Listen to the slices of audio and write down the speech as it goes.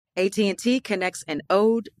AT&T connects an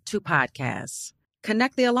ode to podcasts.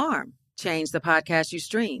 Connect the alarm. Change the podcast you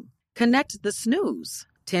stream. Connect the snooze.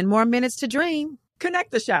 10 more minutes to dream.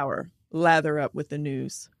 Connect the shower. Lather up with the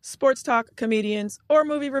news. Sports talk, comedians, or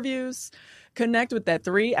movie reviews. Connect with that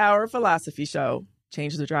 3-hour philosophy show.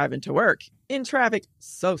 Change the drive into work. In traffic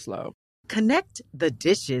so slow. Connect the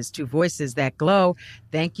dishes to voices that glow.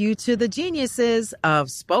 Thank you to the geniuses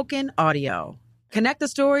of spoken audio. Connect the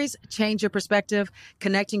stories, change your perspective.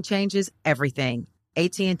 Connecting changes everything.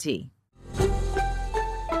 AT&T.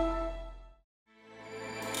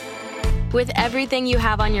 With everything you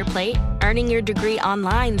have on your plate, earning your degree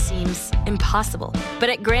online seems impossible. But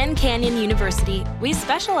at Grand Canyon University, we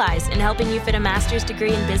specialize in helping you fit a master's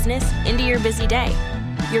degree in business into your busy day.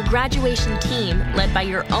 Your graduation team, led by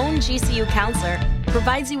your own GCU counselor,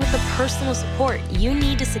 provides you with the personal support you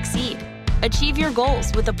need to succeed. Achieve your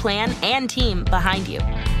goals with a plan and team behind you.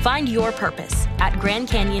 Find your purpose at Grand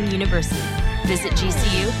Canyon University. Visit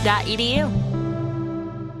gcu.edu.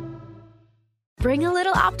 Bring a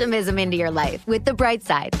little optimism into your life with The Bright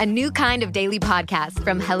Side, a new kind of daily podcast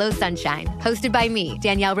from Hello Sunshine, hosted by me,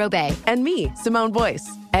 Danielle Robay. And me, Simone Boyce.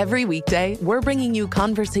 Every weekday, we're bringing you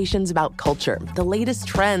conversations about culture, the latest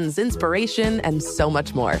trends, inspiration, and so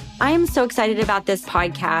much more. I am so excited about this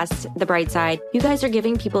podcast, The Bright Side. You guys are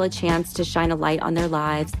giving people a chance to shine a light on their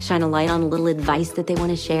lives, shine a light on a little advice that they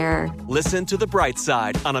want to share. Listen to The Bright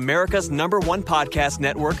Side on America's #1 podcast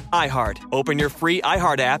network, iHeart. Open your free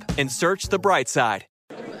iHeart app and search The Bright Side.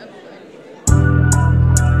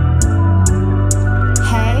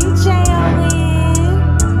 Hey, J.O.E.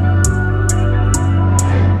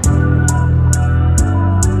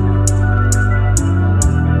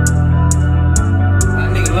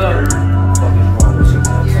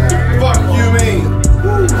 Fuck you, man.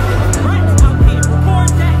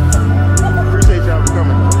 Appreciate y'all for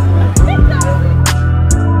coming.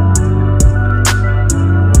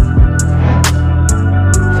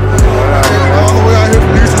 All the way out here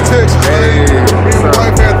from Houston, Texas, man. Me and my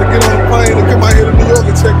wife had to get on the plane and come out here to New York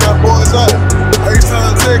and check our boys out.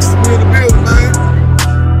 H-Town, Texas, we in the building, man.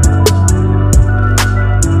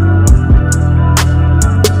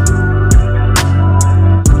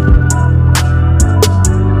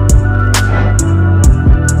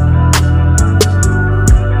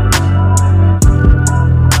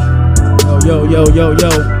 Yo.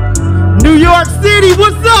 New York City,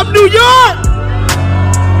 what's up, New York?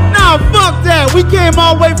 Nah, fuck that. We came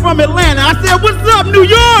all the way from Atlanta. I said, what's up, New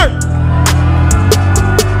York?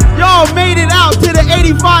 Y'all made it out to the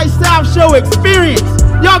 85 South Show experience.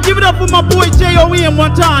 Y'all give it up for my boy J.O.E.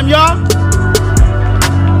 one time, y'all.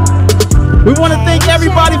 We want to thank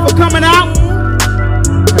everybody for coming out. I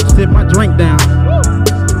have to sit my drink down.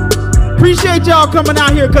 Appreciate y'all coming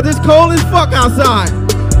out here because it's cold as fuck outside.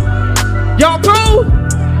 Y'all cold?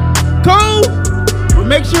 Cold? Well,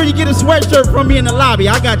 make sure you get a sweatshirt from me in the lobby.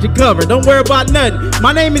 I got you covered. Don't worry about nothing.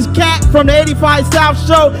 My name is Kat from the 85 South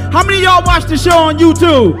Show. How many of y'all watch the show on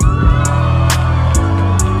YouTube?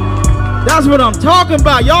 That's what I'm talking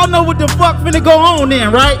about. Y'all know what the fuck finna go on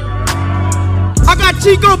then, right? I got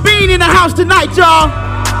Chico Bean in the house tonight, y'all.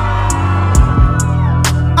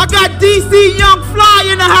 I got DC Young Fly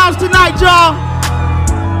in the house tonight, y'all.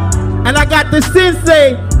 And I got the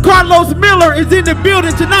sensei, Karlous Miller, is in the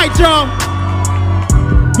building tonight, y'all.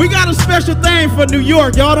 We got a special thing for New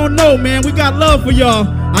York. Y'all don't know, man. We got love for y'all.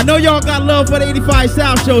 I know y'all got love for the 85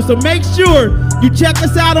 South Show, so make sure you check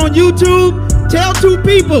us out on YouTube. Tell 2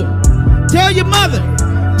 people. Tell your mother.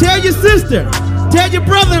 Tell your sister. Tell your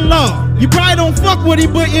brother-in-law. You probably don't fuck with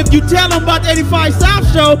him, but if you tell him about the 85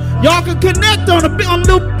 South Show, y'all can connect on a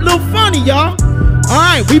little funny, y'all. All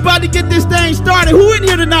right, we about to get this thing started. Who in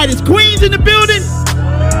here tonight? Is Queens in the building?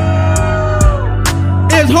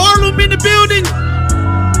 Is Harlem in the building?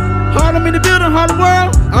 Harlem in the building? Harlem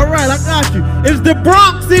World? All right, I got you. Is the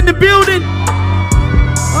Bronx in the building?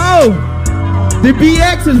 Oh, the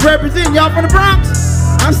BX is representing y'all from the Bronx.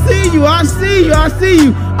 I see you.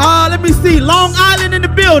 Let me see. Long Island in the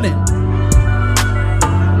building.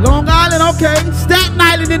 Long Island, okay. Staten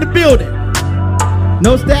Island in the building.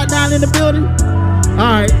 No Staten Island in the building? All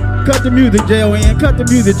right, cut the music, J.O.N. Cut the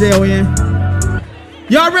music, J.O.N.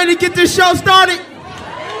 Y'all ready to get this show started?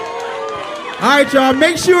 All right, y'all,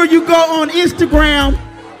 make sure you go on Instagram.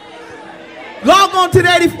 Log on to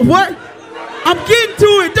that. What? I'm getting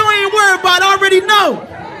to it. Don't even worry about it. I already know.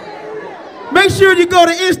 Make sure you go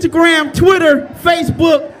to Instagram, Twitter,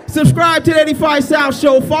 Facebook. Subscribe to the 85 South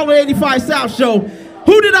Show. Follow the 85 South Show.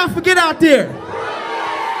 Who did I forget out there?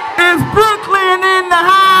 It's Brooklyn in the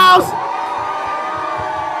house.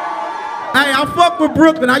 Hey, I fuck with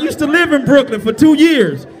Brooklyn. I used to live in Brooklyn for 2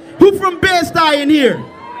 years. Who from Bed-Stuy in here?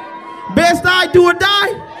 Best I do or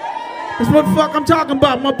die? That's what the fuck I'm talking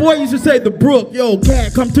about. My boy used to say the brook. Yo,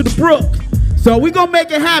 cat, come to the brook. So we gonna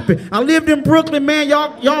make it happen. I lived in Brooklyn, man.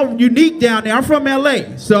 Y'all unique down there. I'm from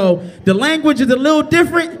LA. So the language is a little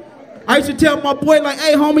different. I used to tell my boy like,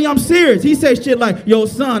 hey homie, I'm serious. He say shit like, yo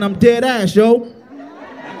son, I'm dead ass, yo.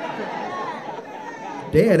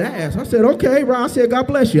 Dead ass. I said, okay, bro. I said, God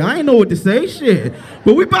bless you. I ain't know what to say, shit.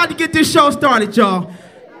 But we about to get this show started, y'all.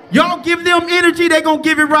 Y'all give them energy, they gonna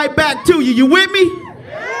give it right back to you. You with me?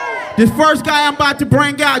 This first guy I'm about to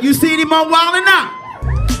bring out, you seen him on Wildin' Out.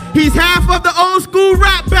 He's half of the old school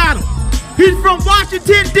rap battle. He's from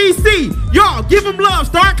Washington, D.C. Y'all, give him love.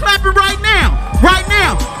 Start clapping right now. Right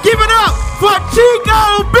now. Give it up for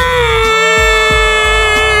Chico B!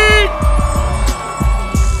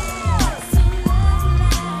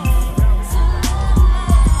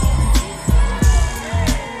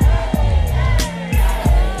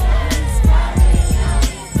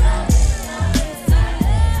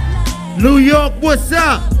 New York, what's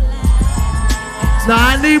up? Now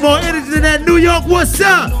I need more energy than that. New York, what's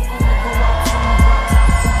up?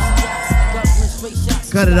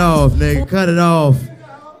 Cut it off, nigga. Cut it off.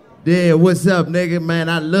 Yeah, what's up, nigga? Man,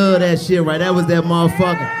 I love that shit, right? That was that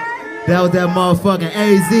motherfucker. That was that motherfucking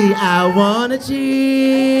AZ. I wanna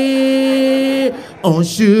cheat on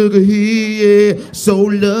Sugar Hill. Yeah. So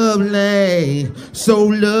lovely. So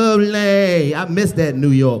lovely. I miss that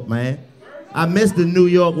New York, man. I miss the New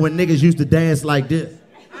York when niggas used to dance like this.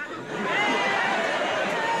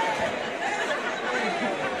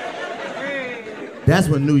 That's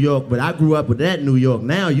when New York, but I grew up with that New York.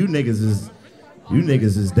 Now you niggas is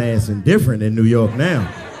dancing different in New York now.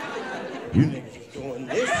 You niggas is doing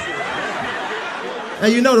this shit.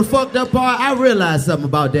 And you know the fucked up part? I realized something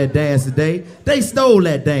about that dance today. They stole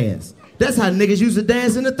that dance. That's how niggas used to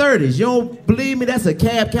dance in the 30s. You don't believe me? That's a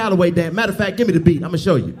Cab Calloway dance. Matter of fact, give me the beat. I'm gonna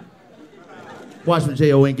show you. Watch when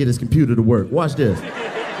J.O. get his computer to work. Watch this.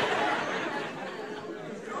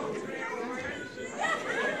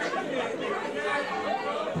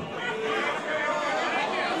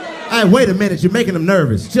 Hey, wait a minute. You're making them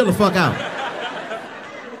nervous. Chill the fuck out.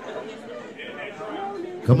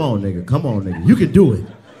 Come on, nigga. Come on, nigga. You can do it.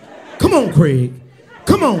 Come on, Craig.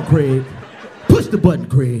 Come on, Craig. Push the button,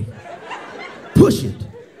 Craig. Push it.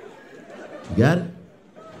 You got it?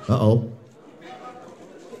 Uh-oh.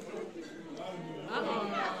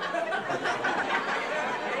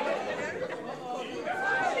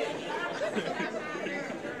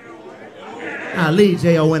 I'll leave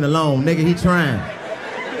J.O.N. alone, nigga, he trying.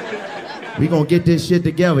 We gonna get this shit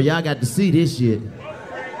together. Y'all got to see this shit.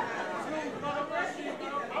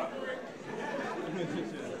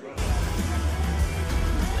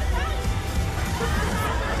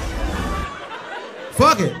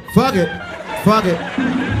 Fuck it, fuck it, fuck it.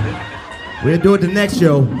 We'll do it the next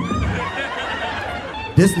show.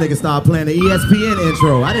 This nigga started playing the ESPN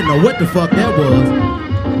intro. I didn't know what the fuck that was.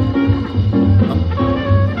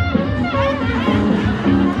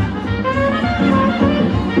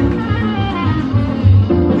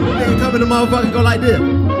 The motherfucker go like this.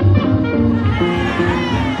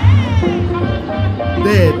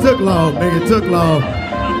 Yeah, it took long, nigga, it took long.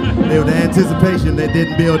 It was the anticipation that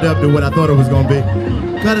didn't build up to what I thought it was gonna be.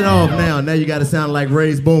 Cut it off now. Now you gotta sound like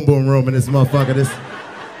Ray's Boom Boom Room in this motherfucker.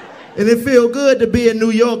 And it feel good to be in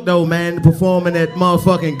New York though, man, performing at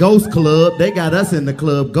motherfucking Ghost Club. They got us in the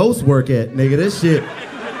club Ghost work at, nigga, this shit.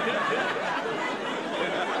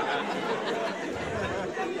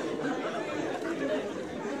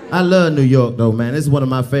 I love New York, though, man. This is one of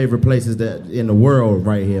my favorite places that in the world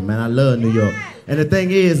right here, man. I love New York. And the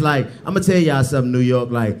thing is, like, I'm going to tell y'all something, New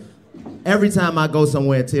York. Like, every time I go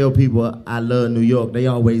somewhere and tell people I love New York, they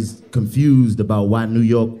always confused about why New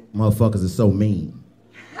York motherfuckers are so mean.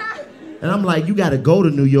 And I'm like, you got to go to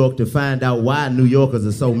New York to find out why New Yorkers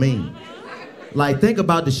are so mean. Like, think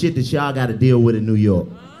about the shit that y'all got to deal with in New York.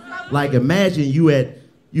 Like, imagine you at,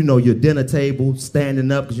 you know, your dinner table, standing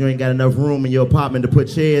up because you ain't got enough room in your apartment to put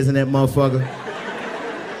chairs in that motherfucker.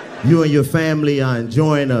 You and your family are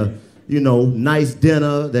enjoying a, you know, nice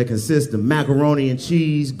dinner that consists of macaroni and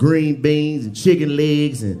cheese, green beans, and chicken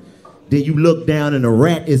legs, and then you look down and a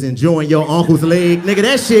rat is enjoying your uncle's leg. Nigga,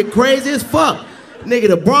 that shit crazy as fuck. Nigga,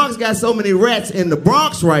 the Bronx got so many rats in the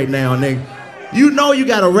Bronx right now, nigga. You know you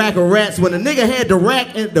got a rack of rats. When the nigga had the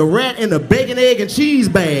rat in the bacon, egg, and cheese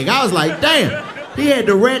bag, I was like, damn. He had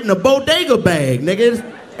the rat in a bodega bag, niggas.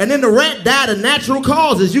 And then the rat died of natural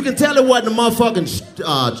causes. You can tell it wasn't a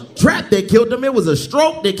motherfucking trap that killed him. It was a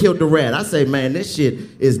stroke that killed the rat. I say, man, this shit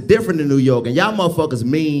is different in New York. And y'all motherfuckers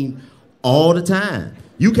mean all the time.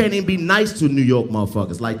 You can't even be nice to New York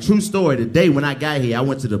motherfuckers. Like, true story, the day when I got here, I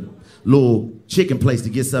went to the little chicken place to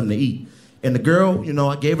get something to eat. And the girl, you know,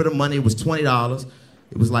 I gave her the money. It was $20.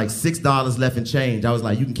 It was like $6 left in change. I was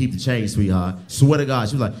like, you can keep the change, sweetheart. Swear to God.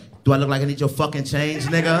 She was like, do I look like I need your fucking change,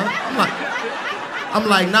 nigga? I'm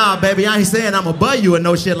like, nah, baby, I ain't saying I'm above you or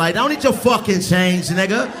no shit like that. I don't need your fucking change,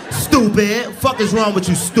 nigga. Stupid. Fuck is wrong with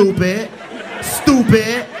you, stupid?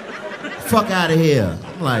 Stupid. Fuck out of here.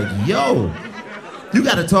 I'm like, yo, you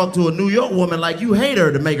gotta talk to a New York woman like you hate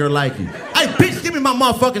her to make her like you. Hey, bitch, give me my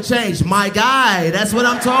motherfucking change. My guy, that's what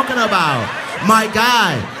I'm talking about. My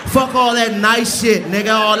guy. Fuck all that nice shit,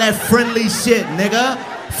 nigga. All that friendly shit, nigga.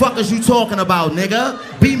 Fuck is you talking about, nigga?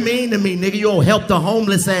 Be mean to me, nigga. You'll help the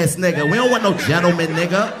homeless ass nigga. We don't want no gentleman,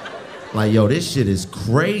 nigga. Like, yo, this shit is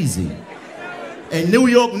crazy. And New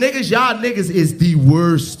York niggas, y'all niggas is the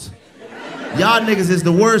worst. Y'all niggas is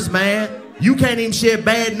the worst, man. You can't even share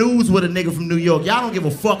bad news with a nigga from New York. Y'all don't give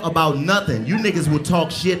a fuck about nothing. You niggas will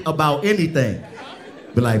talk shit about anything.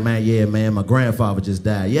 Be like, man, yeah, man, my grandfather just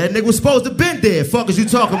died. Yeah, nigga was supposed to been dead. Fuck is you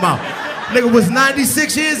talking about? Nigga was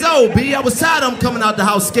 96 years old, B. I was tired of him coming out the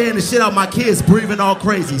house scaring the shit out of my kids, breathing all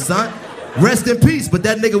crazy, son. Rest in peace, but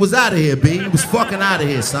that nigga was out of here, B. He was fucking out of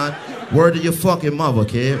here, son. Word to your fucking mother,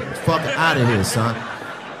 kid. Fucking out of here, son.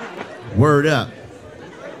 Word up.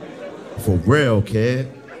 For real, kid.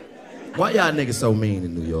 Why y'all niggas so mean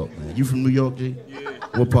in New York, man? You from New York, G? Yeah.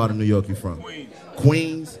 What part of New York you from? Queens.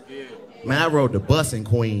 Queens? Yeah. Man, I rode the bus in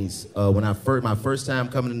Queens when my first time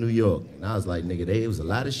coming to New York. And I was like, nigga, there was a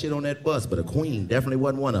lot of shit on that bus, but a Queen definitely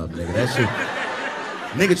wasn't one of them, nigga. That shit.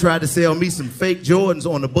 Nigga tried to sell me some fake Jordans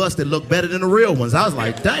on the bus that looked better than the real ones. I was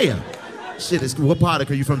like, damn. Shit, what part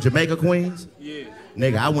of, are you from Jamaica, Queens? Yeah.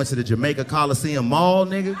 Nigga, I went to the Jamaica Coliseum Mall,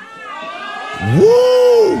 nigga.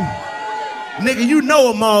 Woo! Nigga, you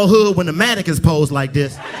know a mall hood when the mannequins pose like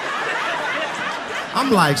this.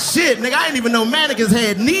 I'm like, shit, nigga, I didn't even know mannequins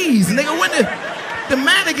had knees. Nigga, when the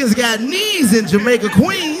mannequins got knees in Jamaica,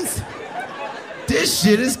 Queens, this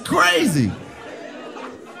shit is crazy.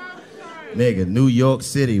 Nigga, New York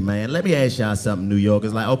City, man. Let me ask y'all something, New York.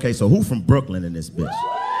 It's like, okay, so who from Brooklyn in this bitch?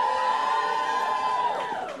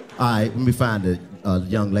 All right, let me find a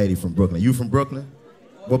young lady from Brooklyn. You from Brooklyn?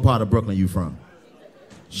 What part of Brooklyn you from?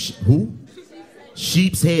 Who?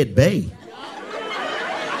 Sheep's Head Bay.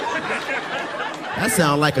 That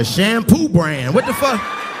sounds like a shampoo brand. What the fuck?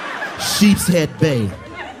 Sheep's Head Bay.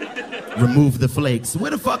 Remove the flakes.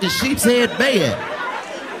 Where the fuck is Sheep's Head Bay at?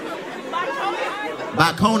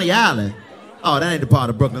 By Coney Island. Oh, that ain't the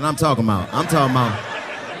part of Brooklyn I'm talking about. I'm talking about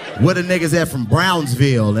where the niggas at from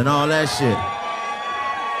Brownsville and all that shit.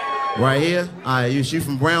 Right here? All right, you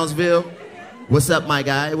from Brownsville? What's up, my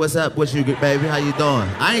guy? What's up? What you, baby? How you doing?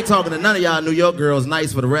 I ain't talking to none of y'all New York girls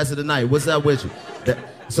nice for the rest of the night. What's up with you?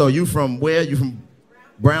 So you from where? You from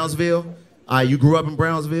Brownsville? You grew up in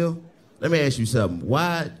Brownsville? Let me ask you something.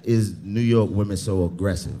 Why is New York women so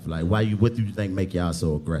aggressive? Like, what do you think make y'all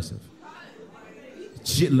so aggressive?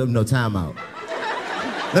 Shit, no time out.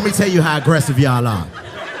 Let me tell you how aggressive y'all are.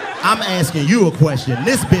 I'm asking you a question.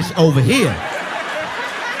 This bitch over here.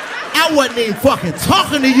 I wasn't even fucking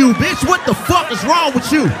talking to you, bitch. What the fuck is wrong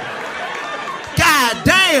with you? God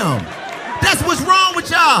damn. That's what's wrong with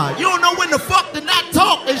y'all. You don't know when the fuck to not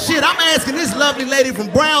talk and shit. I'm asking this lovely lady from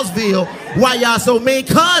Brownsville why y'all so mean.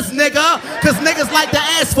 Cause niggas like to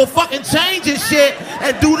ask for fucking change and shit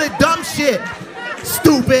and do the dumb shit.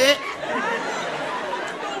 Stupid.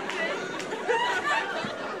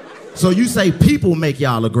 So you say people make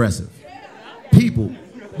y'all aggressive. People.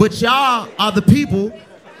 But y'all are the people.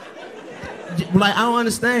 Like, I don't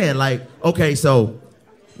understand. Like, okay, so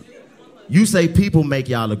you say people make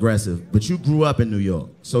y'all aggressive, but you grew up in New York.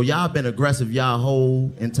 So y'all been aggressive y'all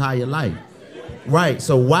whole entire life. Right,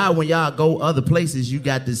 so why when y'all go other places, you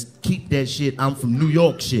got this keep that shit, I'm from New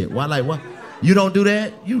York shit? Why, like, what? You don't do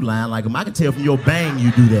that? You lying like them. I can tell from your bang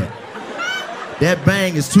you do that. That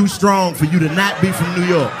bang is too strong for you to not be from New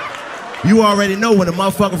York. You already know when a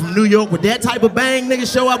motherfucker from New York with that type of bang,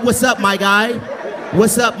 nigga, show up, what's up, my guy?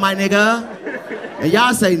 What's up, my nigga? And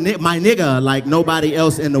y'all say my nigga like nobody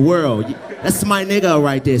else in the world. That's my nigga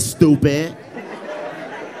right there, stupid.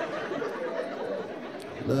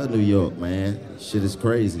 Love New York, man. Shit is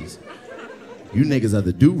crazy. You niggas are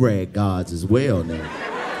the do-rag gods as well now.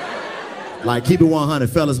 Like, keep it 100,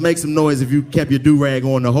 fellas. Make some noise if you kept your do-rag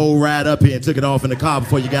on the whole ride up here and took it off in the car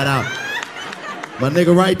before you got out. My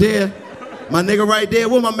nigga right there. My nigga right there.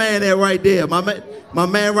 Where my man at right there? My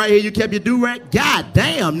man right here, you kept your do-rag? God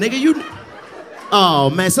damn, nigga, you... Oh,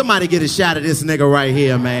 man, somebody get a shot of this nigga right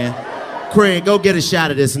here, man. Craig, go get a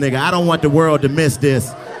shot of this nigga. I don't want the world to miss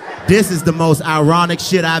this. This is the most ironic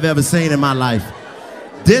shit I've ever seen in my life.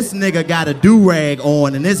 This nigga got a do-rag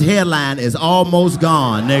on and his hairline is almost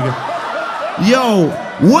gone, nigga. Yo,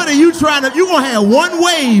 what are you trying to... You gonna have one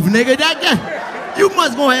wave, nigga. You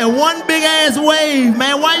must gonna have one big-ass wave,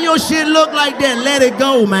 man. Why your shit look like that? Let it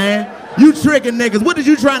go, man. You tricking niggas. What is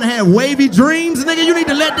you trying to have, wavy dreams, nigga? You need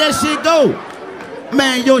to let that shit go.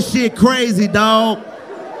 Man, your shit crazy, dog.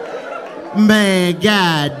 Man,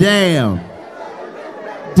 goddamn.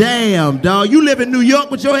 Damn, dog. You live in New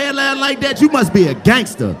York with your hairline like that? You must be a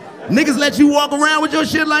gangster. Niggas let you walk around with your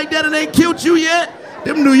shit like that and ain't killed you yet?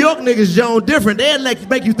 Them New York niggas, Joan, different. They'll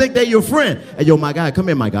make you think they your friend. Hey, yo, my guy, come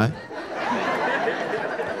here, my guy.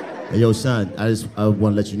 Hey, yo, son, I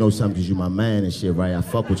want to let you know something because you my man and shit, right? I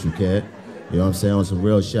fuck with you, kid. You know what I'm saying? On some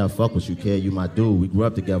real shit, I fuck with you, kid. You my dude. We grew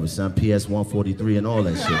up together, son. PS143 and all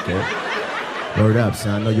that shit, kid. Word up,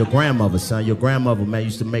 son. I know your grandmother, son. Your grandmother, man,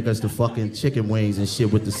 used to make us the fucking chicken wings and shit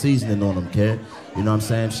with the seasoning on them, kid. You know what I'm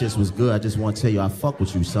saying? Shit was good. I just want to tell you, I fuck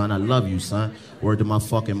with you, son. I love you, son. Word to my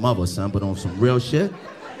fucking mother, son. But on some real shit,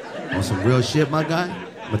 my guy,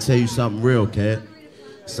 I'm going to tell you something real, kid.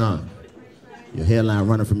 Son, your hairline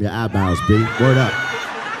running from your eyebrows, B. Word up.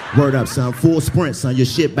 Word up, son. Full sprint, son. Your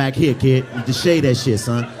shit back here, kid. You just shade that shit,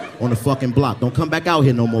 son. On the fucking block. Don't come back out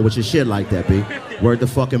here no more with your shit like that, B. Word to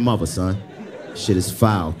fucking mother, son. Shit is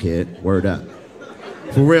foul, kid. Word up.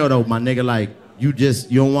 For real, though, my nigga, like, you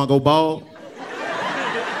don't want to go bald?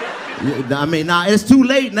 I mean, nah, it's too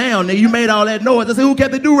late now, nigga. You made all that noise. I said, who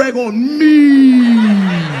kept the do-rag on? Me.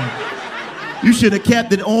 You should have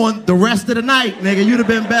kept it on the rest of the night, nigga. You'd have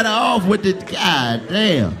been better off with it. God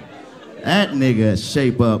damn. That nigga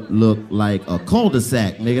shape up look like a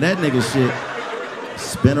cul-de-sac, nigga. That nigga shit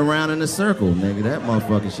spin around in a circle, nigga. That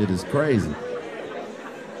motherfucking shit is crazy.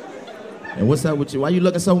 And what's up with you? Why you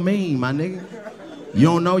looking so mean, my nigga? You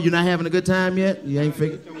don't know? You're not having a good time yet? You ain't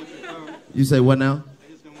figured? You say what now? I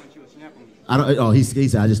just don't want you to snap on me. He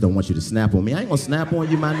said, I just don't want you to snap on me. I ain't gonna snap on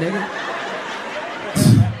you, my nigga.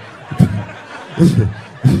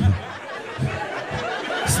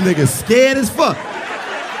 This nigga scared as fuck.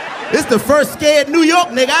 This the first scared New York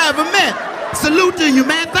nigga I ever met. Salute to you,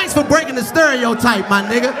 man. Thanks for breaking the stereotype, my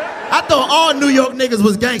nigga. I thought all New York niggas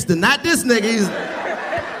was gangster. Not this nigga.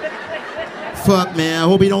 Fuck, man. I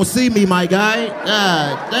hope he don't see me, my guy.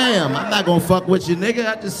 God damn. I'm not gonna fuck with you, nigga.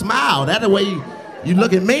 I just smile. That the way you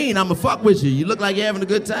looking mean, I'ma fuck with you. You look like you're having a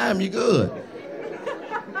good time, you good.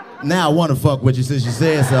 Now I wanna fuck with you since you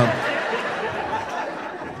said something.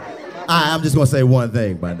 I'm just gonna say one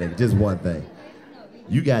thing, my nigga. Just one thing.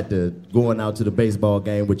 You got to going out to the baseball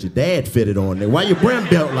game with your dad fitted on there. Why your brim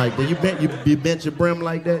belt like that? You bent your brim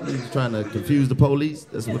like that? You trying to confuse the police?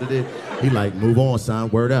 That's what it is. He like, move on, son.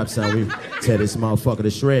 Word up, son. We tear this motherfucker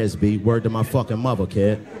to shreds, B. Word to my fucking mother,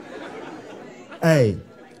 kid. Hey,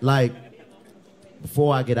 like,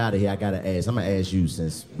 before I get out of here, I gotta ask. I'm gonna ask you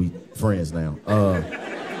since we friends now.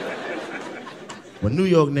 When New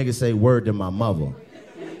York niggas say word to my mother,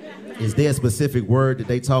 is there a specific word that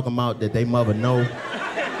they talking about that they mother know?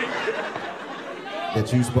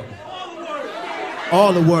 That you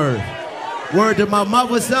all the word. Word to my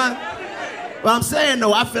mother, son? But I'm saying,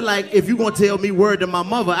 though, I feel like if you gonna tell me word to my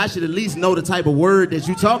mother, I should at least know the type of word that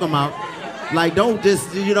you talking about. Like, don't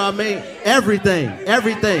just, you know what I mean?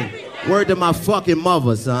 Everything. Word to my fucking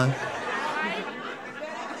mother, son.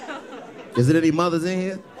 Is there any mothers in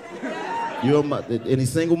here? Any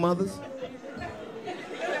single mothers?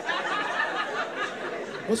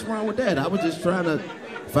 What's wrong with that? I was just trying to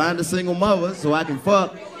find a single mother so I can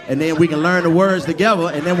fuck, and then we can learn the words together,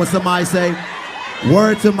 and then when somebody say,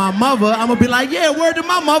 word to my mother, I'm gonna be like, yeah, word to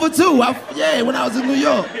my mother too. When I was in New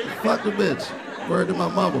York. Fuck the bitch. Word to my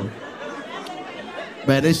mother.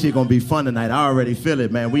 Man, this shit gonna be fun tonight. I already feel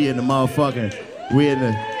it, man. We in the motherfucking, we in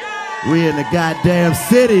the goddamn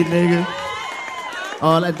city, nigga.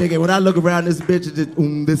 All that nigga, when I look around this bitch, it's just,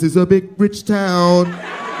 this is a big rich town.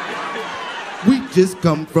 We just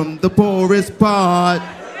come from the poorest part.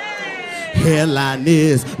 Hairline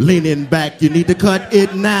is leaning back, you need to cut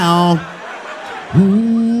it now.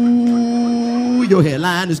 Ooh, your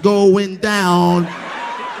hairline is going down.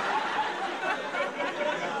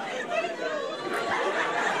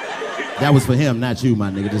 That was for him, not you, my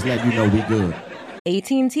nigga. Just let you know we good.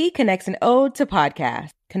 AT&T connects an ode to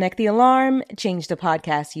podcast. Connect the alarm, change the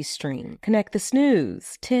podcast you stream. Connect the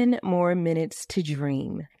snooze, 10 more minutes to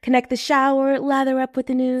dream. Connect the shower, lather up with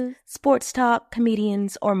the news, sports talk,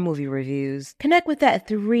 comedians, or movie reviews. Connect with that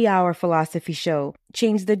 3-hour philosophy show.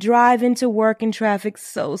 Change the drive into work and traffic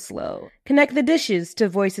so slow. Connect the dishes to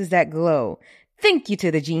voices that glow. Thank you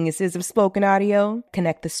to the geniuses of spoken audio.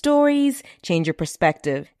 Connect the stories, change your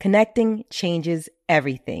perspective. Connecting changes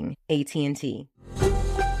everything. AT&T.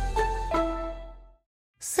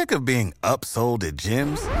 Sick of being upsold at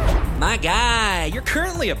gyms? My guy, you're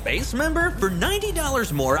currently a base member? For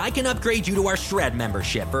 $90 more, I can upgrade you to our Shred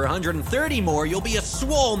membership. For $130 more, you'll be a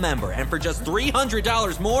Swole member. And for just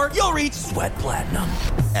 $300 more, you'll reach Sweat Platinum.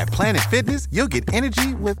 At Planet Fitness, you'll get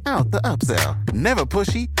energy without the upsell. Never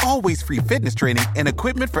pushy, always free fitness training and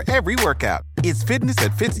equipment for every workout. It's fitness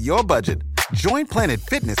that fits your budget. Join Planet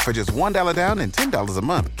Fitness for just $1 down and $10 a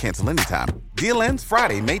month. Cancel anytime. Deal ends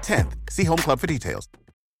Friday, May 10th. See Home Club for details.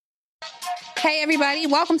 Hey, everybody.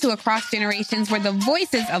 Welcome to Across Generations, where the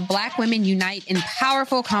voices of Black women unite in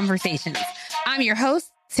powerful conversations. I'm your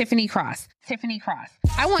host, Tiffany Cross.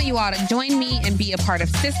 I want you all to join me and be a part of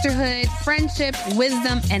sisterhood, friendship,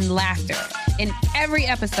 wisdom, and laughter. In every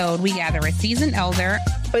episode, we gather a seasoned elder.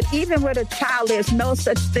 But even with a child, there's no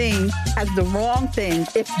such thing as the wrong thing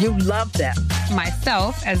if you love them.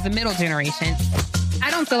 Myself as the middle generation. I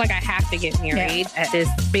don't feel like I have to get married at this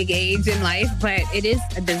big age in life, but it is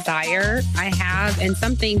a desire I have and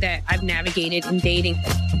something that I've navigated in dating.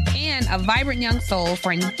 And a vibrant young soul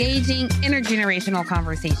for engaging intergenerational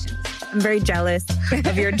conversations. I'm very jealous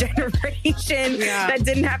of your generation that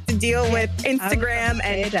didn't have to deal with Instagram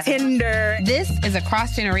and Tinder. This is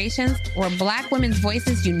Across Generations, where Black women's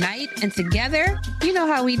voices unite, and together, you know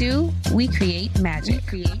how we do, we create magic.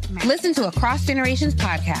 Listen to Across Generations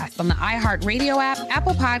podcast on the iHeartRadio app,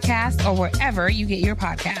 Apple Podcasts, or wherever you get your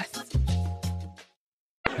podcasts.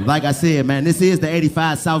 Like I said, man, this is the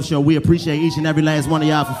 85 South Show. We appreciate each and every last one of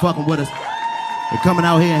y'all for fucking with us and coming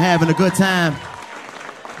out here and having a good time.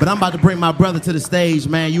 But I'm about to bring my brother to the stage,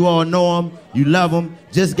 man. You all know him. You love him.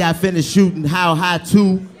 Just got finished shooting How High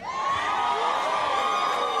 2.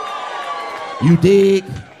 You dig?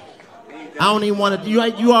 I don't even want to...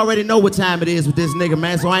 You already know what time it is with this nigga,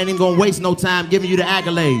 man, so I ain't even going to waste no time giving you the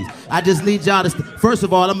accolades. I just need y'all to... First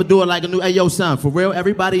of all, I'm going to do it like a new... Hey, yo, son, for real,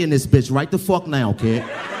 everybody in this bitch, right the fuck now, kid.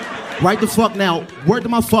 Right the fuck now. Word to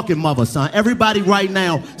my fucking mother, son. Everybody right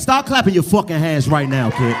now, start clapping your fucking hands right now,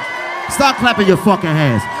 kid. Start clapping your fucking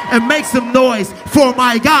hands. And make some noise for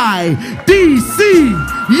my guy, DC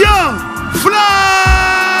Young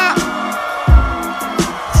Fly!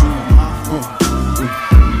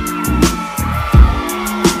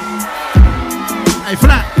 Hey,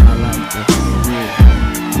 Fly.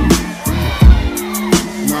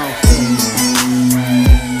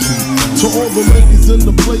 To all the ladies in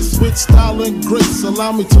the place with style and grace,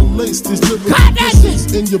 allow me to lace these lyrical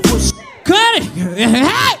pieces in your bush. Cut it!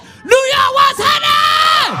 Hey! New York, what's happening?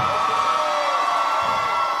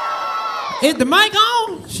 Is the mic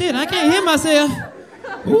on? Shit, I can't hear myself.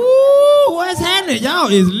 Ooh, what's happening? Y'all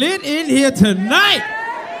is lit in here tonight.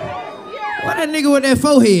 Where that nigga with that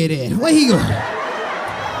forehead at? Where he go?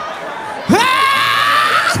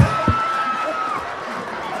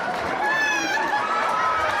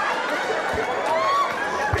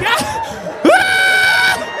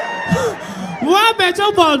 Well, I bet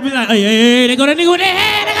your boss be like, hey, they got a nigga with that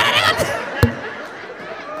head,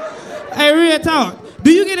 Hey, real talk.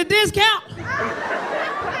 Do you get a discount?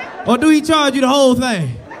 Or do he charge you the whole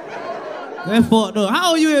thing? That's fucked up.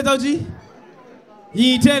 How old you is, OG? You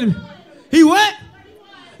ain't telling me. He what?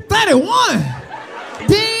 31.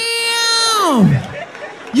 Damn.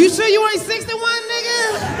 You sure you ain't 61,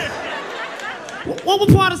 nigga? What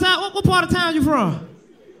part of town you from?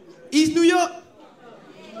 East New York?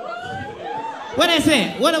 What that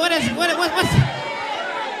say? What's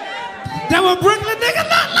that what Brooklyn nigga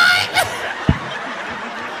look like?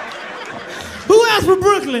 Who else from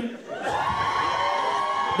Brooklyn?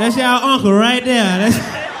 That's y'all uncle right there.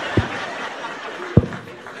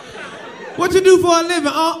 What you do for a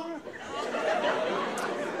living, Unc?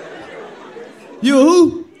 You a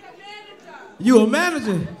who? You a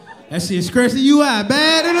manager? That shit scratching you out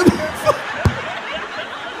bad in the...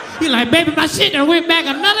 He like, baby, my shit done went back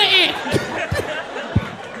another inch.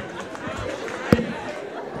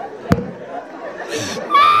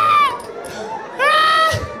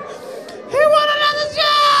 He want another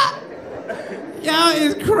job. Y'all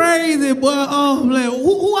is crazy, boy. Oh, man.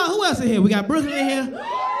 Who else in here? We got Brooklyn in here.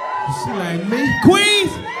 She like me.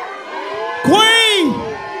 Queens.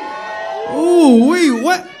 Ooh,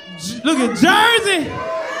 what? Look at Jersey.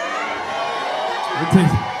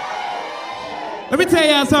 Let me tell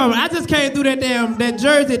y'all something. I just came through that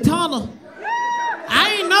Jersey tunnel.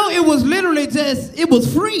 I ain't know it was literally it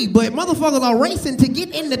was free, but motherfuckers are racing to get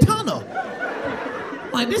in the tunnel.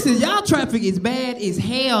 Like, y'all traffic is bad as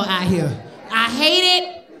hell out here. I hate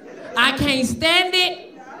it. I can't stand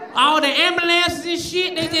it. All the ambulances and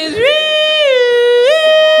shit, they just...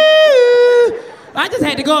 I just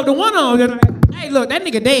had to go up to one of them. Hey, look, that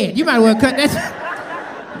nigga dead. You might as well cut that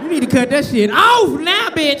shit. You need to cut that shit off now,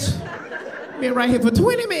 bitch. Been right here for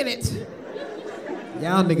 20 minutes.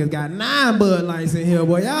 Y'all niggas got 9 Bud Lights in here,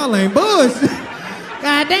 boy. Y'all ain't bullshit.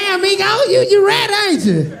 God damn, Migo, you red, ain't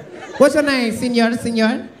you? What's your name, senor?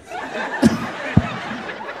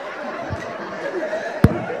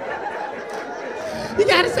 You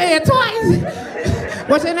gotta say it twice.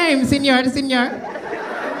 What's your name, senor?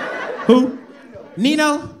 Who?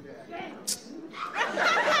 Nino?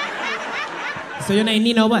 So your name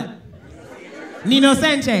Nino what? Nino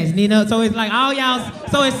Sanchez. Nino, so it's like all y'all,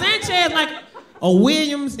 so is Sanchez like a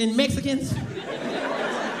Williams in Mexicans?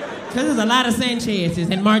 Because there's a lot of Sanchez's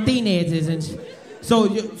and Martinez's and so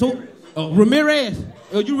Ramirez,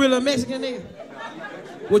 you really a Mexican nigga?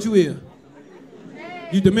 What you is?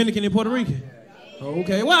 You Dominican and Puerto Rican?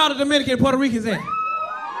 Okay, where all the Dominican and Puerto Ricans at?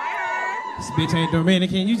 This bitch ain't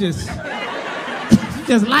Dominican, you just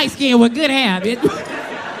light skinned with good hair, bitch.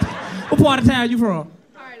 What part of town you from?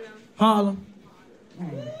 Harlem.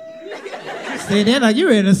 Say that like you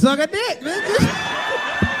ready to suck a dick, man.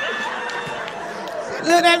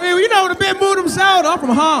 Look at me, you know the big move them shoulders. I'm from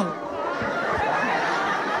Harlem.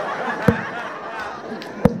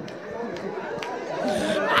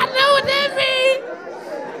 I know what that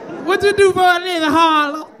means. What you do for a living,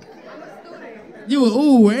 Harlem?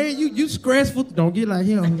 You stressful. Don't get like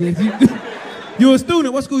him. You a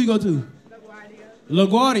student. What school you go to?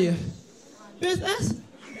 LaGuardia. Bitch, that's...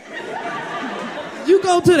 You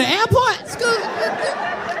go to the airport school?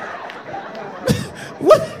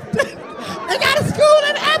 What? They got a school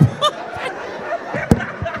at the airport?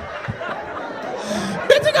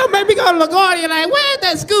 Bitch, you gonna make me go to LaGuardia like, where's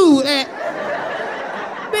that school at?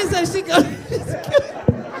 Bitch said she go...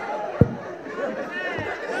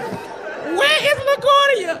 Where is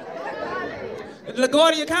LaGuardia?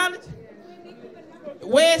 LaGuardia College?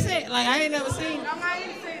 Where is it? Like, I ain't never seen it.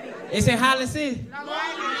 It's in Highland City?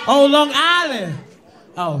 Oh, Long Island.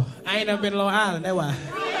 Oh, I ain't never been to Long Island, that's why.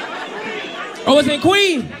 Oh, it's in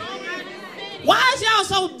Queens? Why is y'all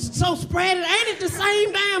so spread? Ain't it the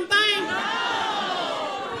same damn thing?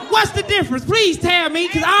 What's the difference? Please tell me,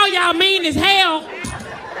 because all y'all mean is hell.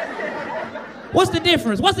 What's the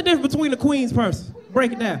difference? What's the difference between a Queens person?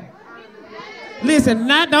 Break it down. Listen,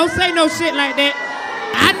 don't say no shit like that.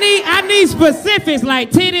 I need specifics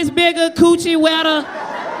like titties bigger, coochie wetter.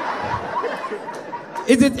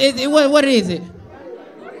 What is it?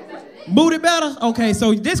 Booty better? Okay,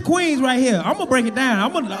 so this Queens right here. I'm gonna break it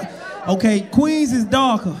down. Okay, Queens is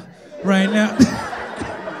darker right now. Okay,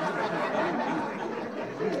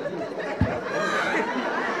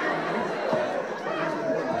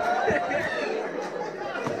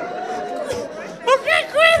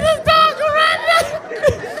 Queens is darker right now.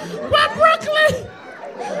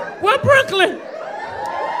 What Brooklyn?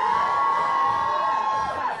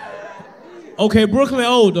 Okay, Brooklyn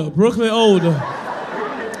older.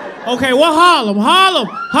 Okay, what Harlem?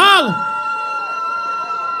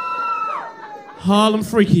 Harlem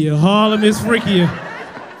freakier. Harlem is freakier.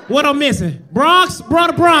 What I'm missing? Bronx? Bro,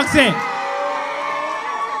 the Bronx at?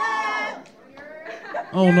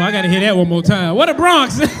 Oh no, I gotta hear that one more time. What the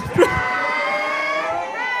Bronx?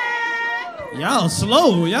 Y'all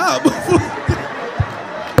slow, y'all.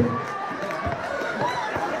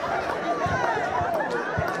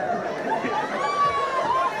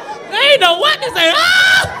 They ain't know what to say.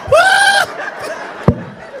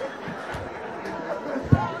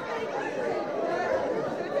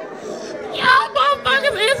 Y'all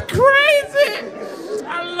motherfuckers is crazy.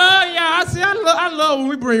 I love y'all. I love when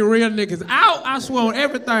we bring real niggas out. I swear on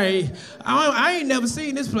everything. I ain't never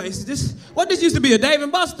seen this place. What this used to be, a Dave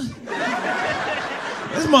and Buster?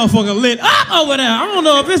 This motherfucker lit up over there. I don't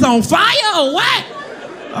know if it's on fire or what.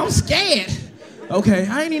 I'm scared. Okay,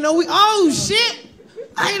 I ain't even know oh shit.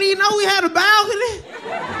 I didn't even know we had a balcony.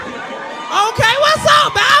 Okay, what's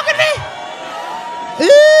up, balcony?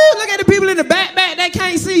 Ooh, look at the people in the back, they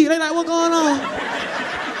can't see. They like, what going on?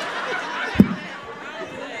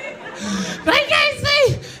 They can't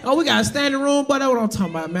see. Oh, we got a standing room, but that's what I'm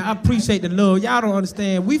talking about, man. I appreciate the love. Y'all don't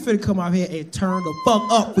understand. We finna come out here and turn the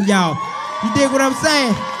fuck up for y'all. You dig what I'm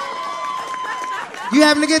saying? You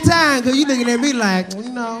having a good time? Cause you looking at me like, they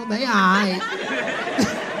all right.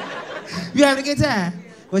 You having a good time?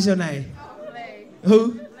 What's your name? Lay.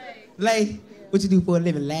 Who? Lay. What you do for a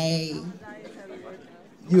living? Lay.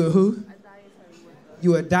 You a who?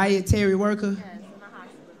 You a dietary worker? Yes,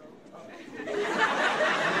 in a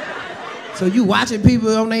hospital. So you watching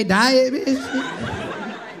people on their diet, bitch?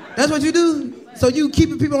 That's what you do? So you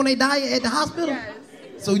keeping people on their diet at the hospital? Yes.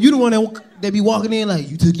 So you the one that be walking in like,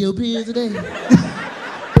 you took your pills today?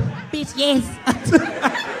 Bitch, yes.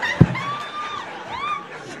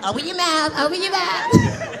 Open your mouth.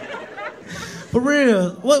 For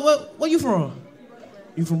real. Where you from?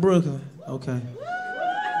 You from Brooklyn? Okay.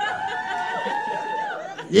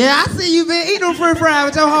 Yeah, I see you been eating them french fries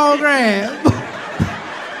with your whole gram.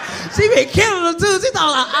 She been killing them too. She thought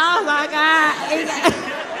like, oh my God.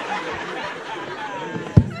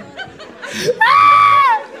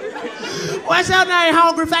 What's your name,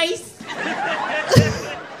 hungry face?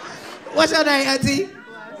 What's your name, auntie?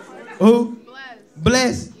 Who?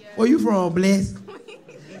 Bless. Where you from, Bless?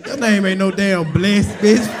 Your name ain't no damn Bless,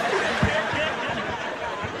 bitch.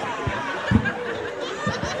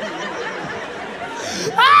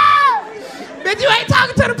 Bitch, you ain't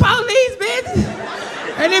talking to the police, bitch.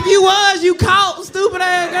 And if you was, you caught, stupid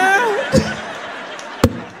ass girl.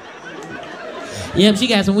 Yep, she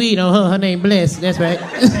got some weed on her. Her name Bless. That's right.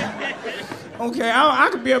 Okay, I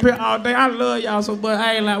could be up here all day. I love y'all so much.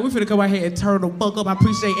 I ain't lying. We finna come out here and turn the fuck up. I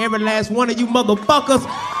appreciate every last one of you motherfuckers.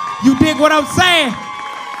 You dig what I'm saying?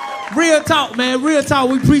 Real talk, man. Real talk.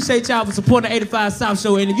 We appreciate y'all for supporting the 85 South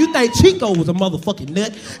Show. And if you think Chico was a motherfucking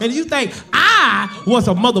nut, and if you think I was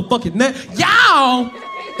a motherfucking nut, y'all,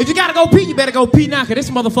 if you gotta go pee, you better go pee now, because this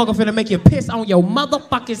motherfucker finna make you piss on your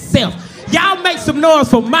motherfucking self. Y'all make some noise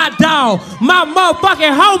for my dog, my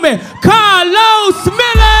motherfucking homie, Karlous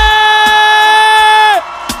Miller!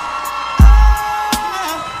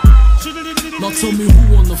 Now tell me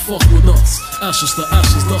who wanna fuck with us? Ashes to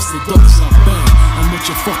ashes, dust to dust, I bang. And let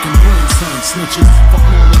your fucking brains hang, snitches. Fuck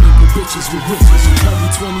all the nigga bitches with riches. You carry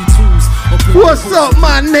 22s. What's up,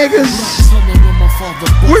 my niggas?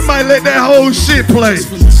 We might let that whole shit play.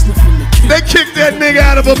 They kicked that nigga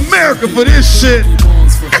out of America for this shit.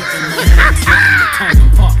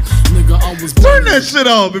 Turn that shit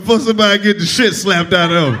off before somebody get the shit slapped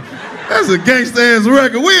out of them. That's a gangsta ass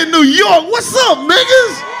record. We in New York. What's up,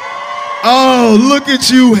 niggas? Oh, look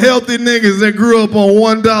at you healthy niggas that grew up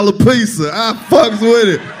on $1 pizza. I fucks with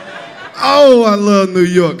it. Oh, I love New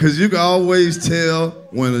York, because you can always tell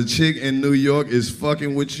when a chick in New York is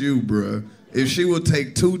fucking with you, bruh. If she would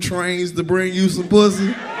take 2 trains to bring you some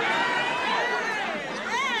pussy,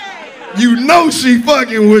 you know she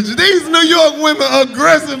fucking with you. These New York women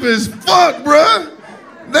aggressive as fuck, bruh.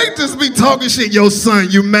 They just be talking shit. Yo,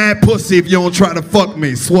 son, you mad pussy if you don't try to fuck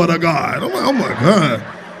me. Swear to God. I'm like, oh my God.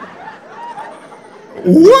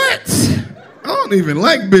 What? I don't even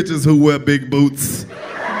like bitches who wear big boots.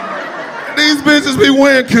 These bitches be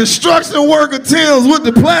wearing construction worker Timbs with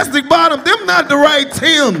the plastic bottom. Them not the right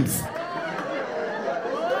Timbs.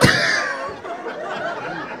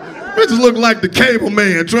 Bitches look like the cable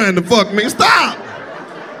man trying to fuck me. Stop!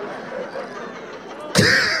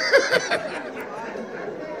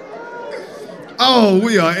 Oh,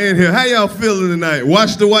 we are in here. How y'all feeling tonight?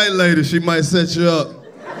 Watch the white lady. She might set you up.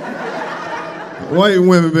 White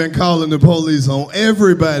women been calling the police on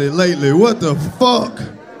everybody lately. What the fuck?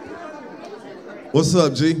 What's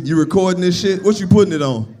up, G? You recording this shit? What you putting it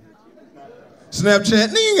on? Snapchat?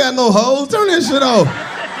 Nigga ain't got no hoes. Turn that shit off.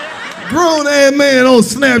 Grown ass man on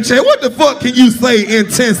Snapchat. What the fuck can you say in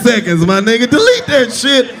 10 seconds, my nigga? Delete that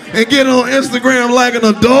shit and get on Instagram like an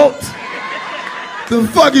adult. The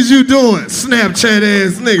fuck is you doing? Snapchat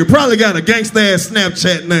ass nigga. Probably got a gangsta ass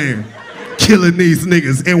Snapchat name. Killing these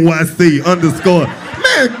niggas, NYC _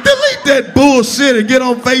 Man, delete that bullshit and get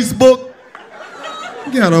on Facebook.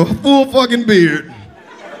 You got a full fucking beard.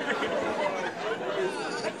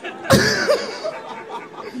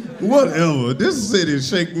 Whatever. This city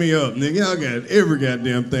shake me up, nigga. Y'all got every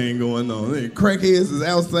goddamn thing going on. Nigga, crackheads is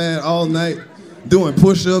outside all night doing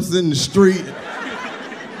push-ups in the street.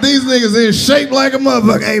 These niggas in shape like a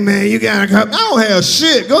motherfucker. Hey, man, you gotta come. I don't have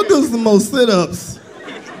shit. Go do some more sit-ups.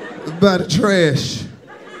 By the trash.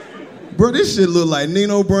 Bro, this shit look like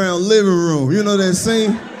Nino Brown living room. You know that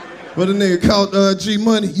scene where the nigga called G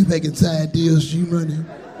Money? You making side deals, G Money?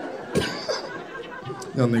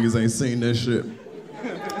 Y'all niggas ain't seen that shit.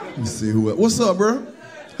 Let me see who else. What's up, bro?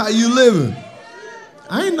 How you living?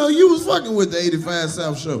 I didn't know you was fucking with the 85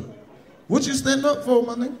 South Show. What you stand up for,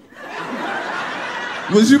 my nigga?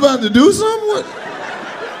 Was you about to do something? What?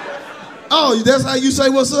 Oh, that's how you say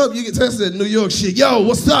what's up? You can test that New York shit. Yo,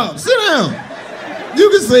 what's up? Sit down. You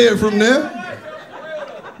can say it from there.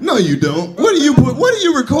 No, you don't. What are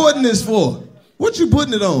you recording this for? What you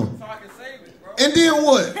putting it on? So I can save it, bro. And then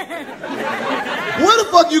what? Where the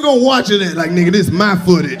fuck you gonna watch it at? Like, nigga, this my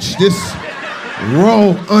footage. This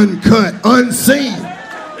raw, uncut, unseen.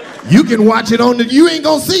 You can watch it on the, you ain't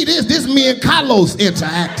gonna see this. This me and Karlous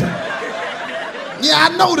interacting. Yeah,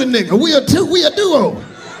 I know the nigga. We a duo.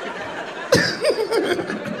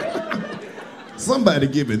 Somebody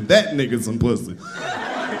giving that nigga some pussy.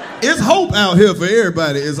 It's hope out here for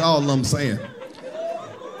everybody is all I'm saying.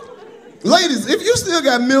 Ladies, if you still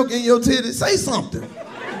got milk in your titties, say something.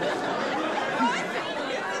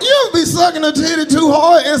 She'll be sucking her titty too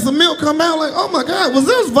hard and some milk come out like, oh my God, was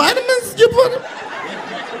those vitamins you put in?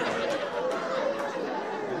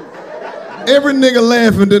 Every nigga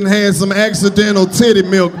laughing done had some accidental titty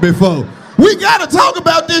milk before. We gotta talk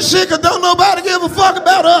about this shit cause don't nobody give a fuck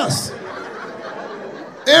about us.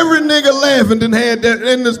 Every nigga laughing done had that,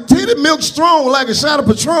 and the titty milk strong like a shot of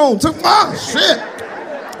Patron. Shit.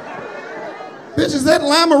 Bitch, is that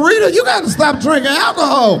Limerita? You gotta stop drinking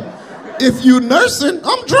alcohol. If you nursing,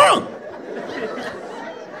 I'm drunk.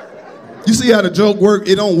 You see how the joke work?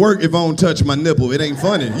 It don't work if I don't touch my nipple. It ain't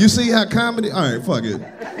funny. You see how comedy? All right, fuck it.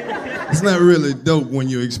 It's not really dope when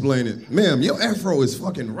you explain it. Ma'am, your afro is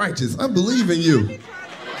fucking righteous. I believe in you.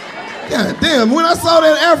 God damn, when I saw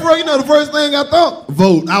that afro, you know the first thing I thought?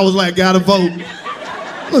 Vote. I was like, gotta vote.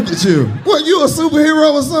 Look at you. What, you a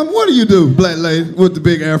superhero or something? What do you do, black lady, with the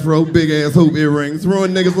big afro, big ass hoop earrings,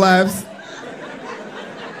 ruin niggas' lives?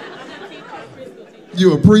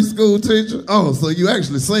 You a preschool teacher? Oh, so you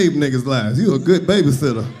actually save niggas' lives. You a good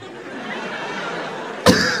babysitter.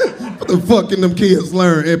 What the fuck can them kids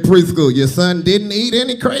learn at preschool? Your son didn't eat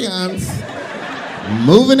any crayons.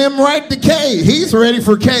 Moving him right to K. He's ready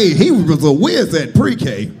for K. He was a whiz at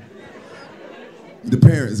pre-K. The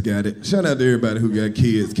parents got it. Shout out to everybody who got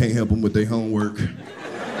kids, can't help them with their homework.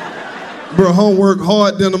 Bro, homework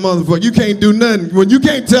hard than a motherfucker. You can't do nothing. When you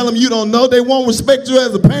can't tell them you don't know, they won't respect you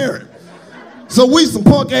as a parent. So we some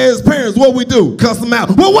punk ass parents, what we do? Cuss them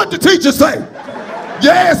out. Well, what the teacher say?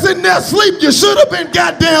 Your ass sitting there asleep, you should have been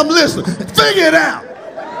goddamn listening. Figure it out.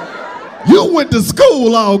 You went to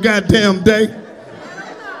school all goddamn day.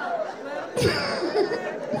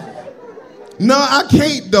 No, I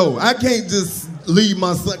can't though. I can't just leave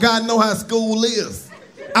my son. God know how school is.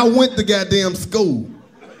 I went to goddamn school.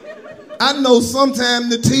 I know sometimes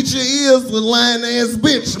the teacher is a lying ass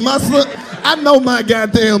bitch. My son, I know my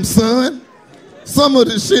goddamn son. Some of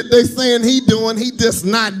the shit they saying he doing, he just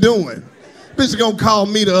not doing. Bitch gonna call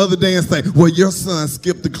me the other day and say, well, your son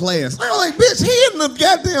skipped the class. I'm like, bitch, he in the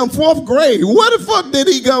goddamn 4th grade. Where the fuck did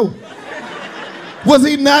he go? Was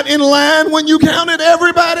he not in line when you counted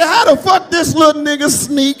everybody? How the fuck this little nigga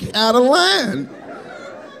sneak out of line?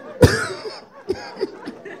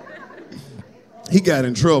 He got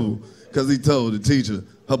in trouble because he told the teacher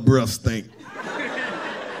her breath stink.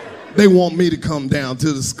 They want me to come down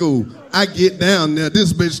to the school. I get down there,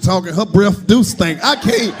 this bitch talking, her breath do stink. I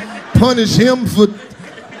can't punish him for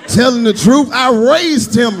telling the truth. I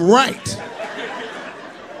raised him right.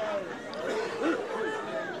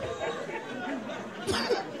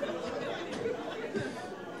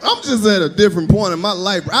 I'm just at a different point in my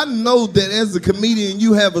life. I know that as a comedian,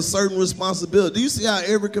 you have a certain responsibility. Do you see how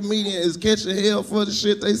every comedian is catching hell for the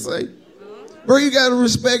shit they say? Bro, you gotta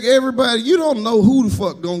respect everybody. You don't know who the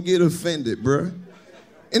fuck gonna get offended, bro.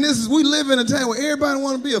 And we live in a time where everybody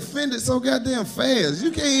wanna be offended so goddamn fast.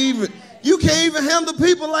 You can't even handle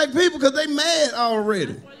people like people because they mad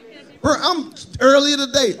already. Bro, earlier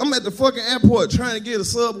today, I'm at the fucking airport trying to get a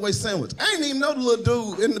Subway sandwich. I didn't even know the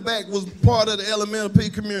little dude in the back was part of the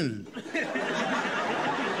LMNP community.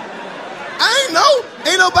 I ain't know.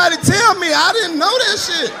 Ain't nobody tell me. I didn't know that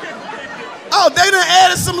shit. Oh, they done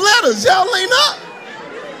added some letters. Y'all ain't up.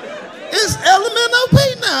 It's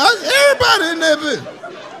LMNP now. It's everybody in that bitch.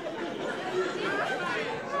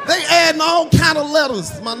 They adding all kind of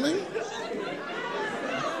letters, my nigga.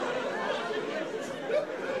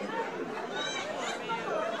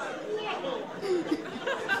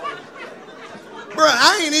 Bro,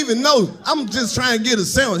 I ain't even know. I'm just trying to get a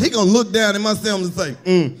sandwich. He gonna look down at my sandwich and say,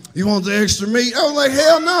 you want the extra meat? I was like,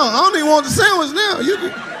 hell no. I don't even want the sandwich now. You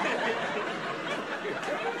can...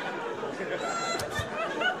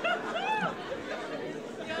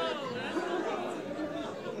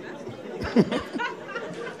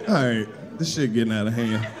 All right, this shit getting out of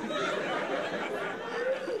hand.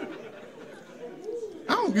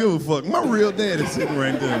 I don't give a fuck. My real daddy sitting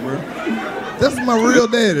right there, bro. That's my real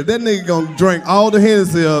daddy. That nigga gonna drink all the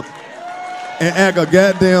Hennessy up and act a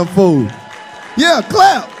goddamn fool. Yeah,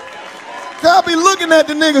 clap. I'll be looking at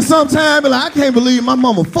the nigga sometime and like, I can't believe my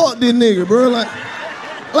mama fucked this nigga, bro. Like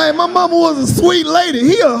my mama was a sweet lady.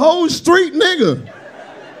 He a whole street nigga.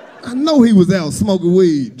 I know he was out smoking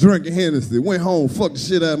weed, drinking Hennessy, went home, fucked the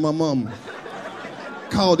shit out of my mama.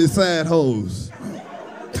 Called his side hoes.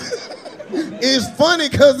 It's funny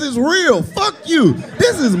because it's real. Fuck you.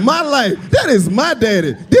 This is my life. That is my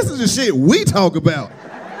daddy. This is the shit we talk about.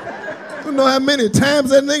 You know how many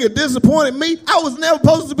times that nigga disappointed me? I was never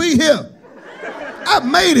supposed to be here. I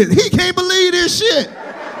made it. He can't believe this shit.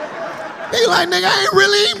 He like, nigga, I ain't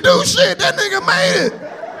really even do shit. That nigga made it.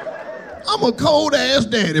 I'm a cold ass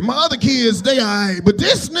daddy. My other kids, they all right. But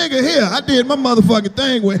this nigga here, I did my motherfucking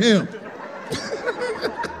thing with him.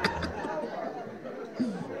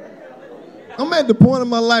 I'm at the point in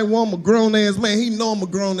my life where I'm a grown-ass man. He know I'm a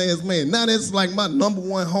grown-ass man. Now that's like my number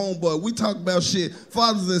one homeboy. We talk about shit,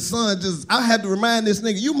 fathers and sons. I had to remind this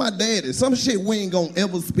nigga, you my daddy. Some shit we ain't gonna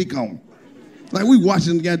ever speak on. Like we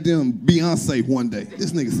watching goddamn Beyonce one day.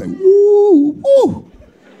 This nigga say, woo, woo.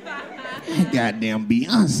 Goddamn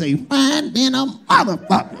Beyonce fine than a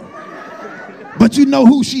motherfucker. But you know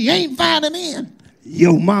who she ain't finding in?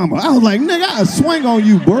 Yo mama. I was like, nigga, I'll swing on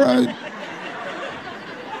you, bro.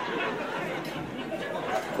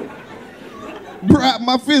 Bro,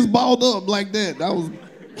 my fist balled up like that. I was...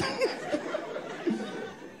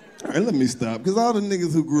 All right, let me stop, because all the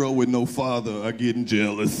niggas who grew up with no father are getting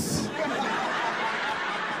jealous.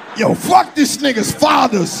 Yo, fuck this nigga's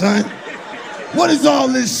father, son. What is all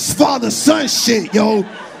this father-son shit, yo?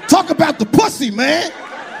 Talk about the pussy, man.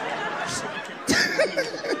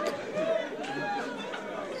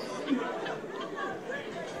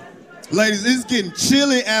 Ladies, it's getting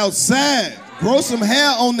chilly outside. Grow some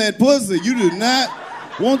hair on that pussy. You do not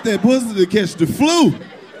want that pussy to catch the flu.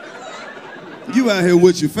 You out here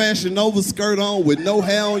with your Fashion Nova skirt on with no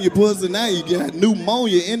hair on your pussy. Now you got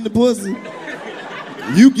pneumonia in the pussy.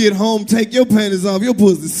 You get home, take your panties off, your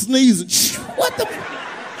pussy sneezing. What the?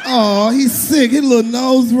 Oh, he's sick. His little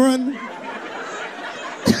nose running.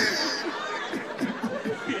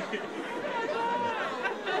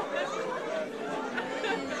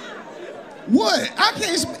 What? I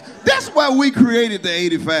can't. That's why we created the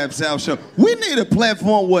 85 South Show. We need a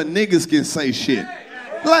platform where niggas can say shit.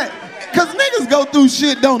 Like, cause niggas go through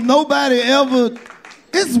shit, don't nobody ever.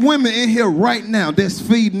 It's women in here right now that's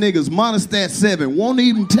feeding niggas Monostat 7. Won't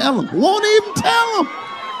even tell them. Won't even tell them.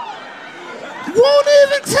 Won't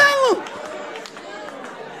even tell them.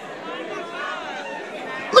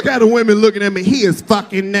 Look at the women looking at me. He is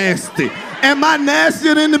fucking nasty. Am I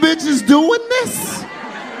nastier than the bitches doing this?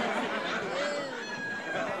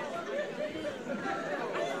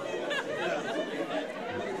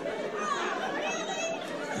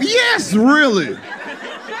 Yes, really.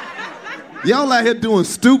 Y'all out here doing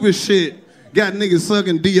stupid shit. Got niggas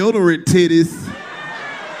sucking deodorant titties.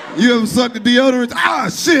 You ever sucked the deodorant? Ah,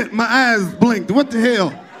 shit, my eyes blinked. What the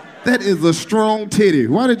hell? That is a strong titty.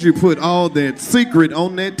 Why did you put all that secret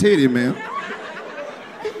on that titty, man?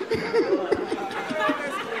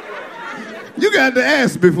 You got to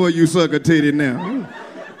ask before you suck a titty now.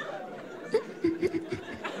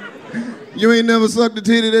 You ain't never sucked a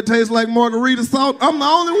titty that tastes like margarita salt? I'm the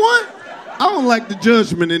only one? I don't like the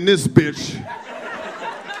judgment in this bitch.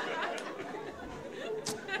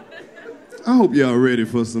 I hope y'all ready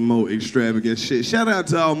for some more extravagant shit. Shout out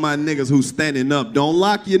to all my niggas who's standing up. Don't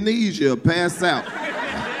lock your knees, you'll pass out.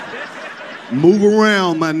 Move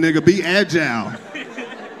around, my nigga. Be agile.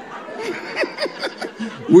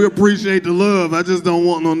 We appreciate the love. I just don't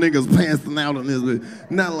want no niggas passing out on this.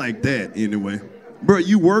 Not like that, anyway. Bro,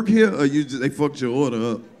 you work here or they fucked your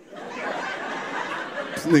order up?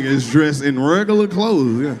 This nigga is dressed in regular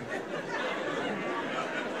clothes, yeah.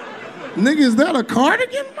 Nigga, is that a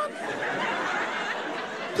cardigan?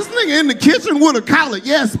 This nigga in the kitchen with a collar.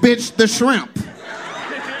 Yes, bitch, the shrimp.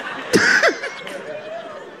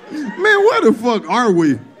 Man, where the fuck are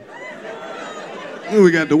we? And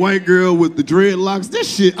we got the white girl with the dreadlocks. This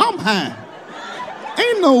shit, I'm high.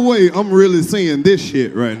 Ain't no way I'm really seeing this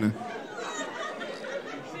shit right now.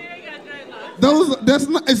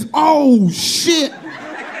 Oh, shit.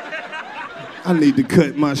 I need to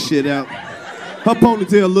cut my shit out. Her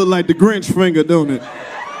ponytail look like the Grinch finger, don't it?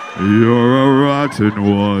 You're a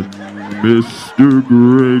rotten one, Mr.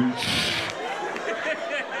 Grinch.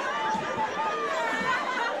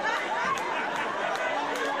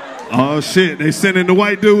 Oh, shit. They sending the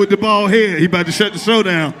white dude with the bald head. He about to shut the show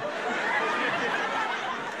down.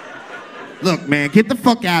 Look, man, get the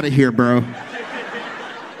fuck out of here, bro.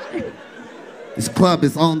 This club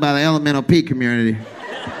is owned by the Elemental P community.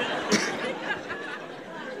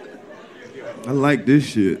 I like this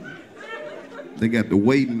shit. They got the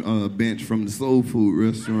waiting bench from the soul food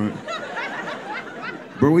restaurant.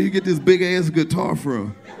 Bro, where you get this big ass guitar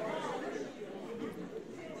from?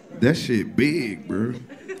 That shit big, bro.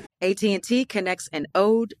 AT&T connects an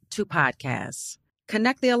ode to podcasts.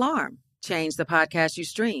 Connect the alarm. Change the podcast you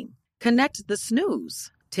stream. Connect the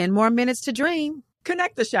snooze. 10 more minutes to dream.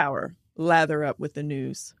 Connect the shower. Lather up with the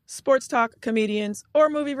news, sports talk, comedians, or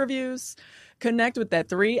movie reviews. Connect with that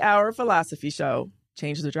 3-hour philosophy show.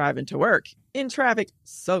 Change the drive into work in traffic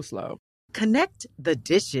so slow. Connect the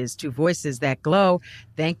dishes to voices that glow.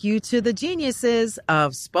 Thank you to the geniuses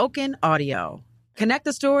of spoken audio. Connect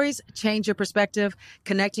the stories, change your perspective.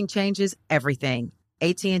 Connecting changes everything.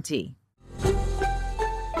 AT&T.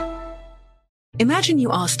 Imagine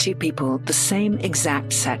you ask two people the same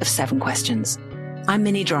exact set of 7 questions. I'm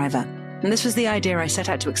Minnie Driver, and this was the idea I set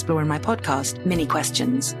out to explore in my podcast, Mini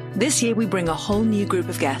Questions. This year, we bring a whole new group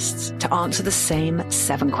of guests to answer the same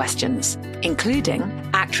 7 questions, including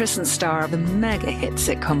actress and star of the mega hit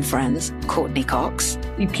sitcom Friends, Courtney Cox.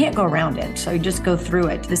 You can't go around it, so you just go through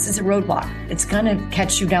it. This is a roadblock. It's going to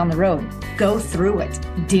catch you down the road. Go through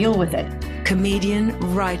it. Deal with it. Comedian,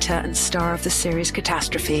 writer, and star of the series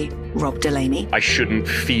Catastrophe, Rob Delaney. I shouldn't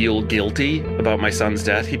feel guilty about my son's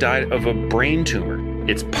death. He died of a brain tumor.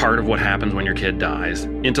 It's part of what happens when your kid dies.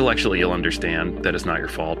 Intellectually, you'll understand that it's not your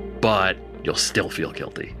fault, but you'll still feel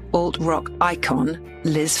guilty. Alt-rock icon,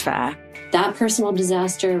 Liz Phair. That personal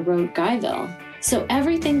disaster wrote Guyville. So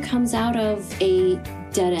everything comes out of a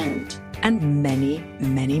dead end. And many,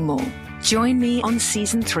 many more. Join me on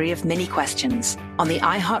Season 3 of Mini Questions on the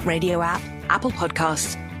iHeartRadio app, Apple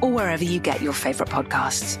Podcasts, or wherever you get your favorite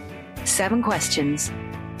podcasts. 7 questions,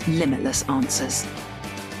 limitless answers.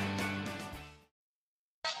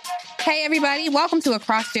 Hey, everybody. Welcome to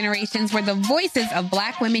Across Generations, where the voices of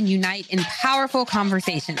Black women unite in powerful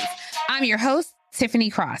conversations. I'm your host,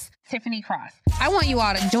 Tiffany Cross. I want you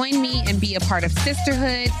all to join me and be a part of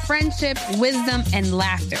sisterhood, friendship, wisdom, and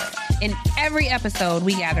laughter. In every episode,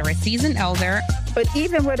 we gather a seasoned elder. But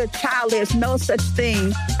even with a child, there's no such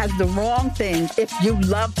thing as the wrong thing if you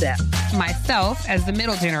love them. Myself, as the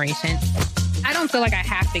middle generation. I don't feel like I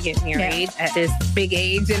have to get married at this big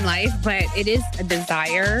age in life, but it is a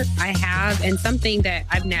desire I have and something that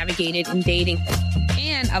I've navigated in dating.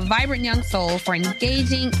 And a vibrant young soul for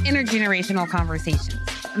engaging intergenerational conversations.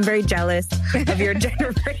 I'm very jealous of your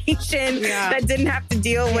generation that didn't have to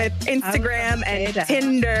deal with Instagram and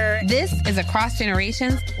Tinder. This is Across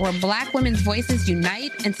Generations, where Black women's voices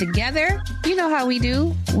unite, and together, you know how we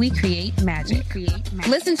do, we create magic.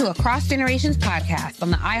 Listen to Across Generations podcast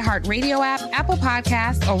on the iHeartRadio app, Apple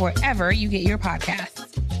Podcasts, or wherever you get your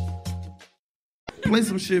podcasts. Play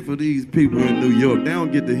some shit for these people in New York. They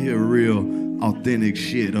don't get to hear real authentic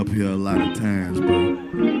shit up here a lot of times, bro.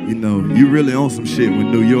 You know, you really on some shit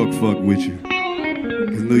when New York fuck with you.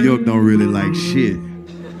 Cause New York don't really like shit.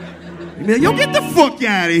 Yo, get the fuck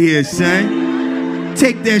out of here, son.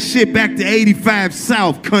 Take that shit back to 85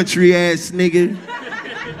 South, country ass nigga.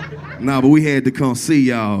 Nah, but we had to come see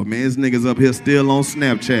y'all, man. This niggas up here still on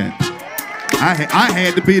Snapchat. I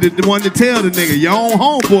had to be the one to tell the nigga. Your own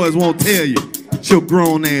homeboys won't tell you. Get your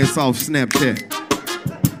grown ass off Snapchat.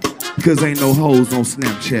 Cause ain't no hoes on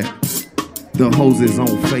Snapchat. The hoes is on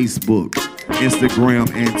Facebook,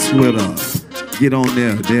 Instagram, and Twitter. Get on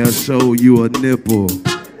there, they'll show you a nipple.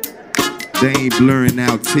 They ain't blurring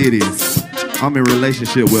out titties. I'm in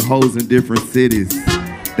relationship with hoes in different cities.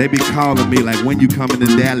 They be calling me like, when you coming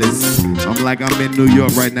to Dallas? I'm like, I'm in New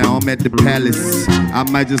York right now, I'm at the Palace. I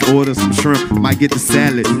might just order some shrimp, might get the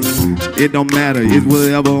salad. It don't matter, it's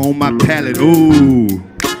whatever on my palate. Ooh.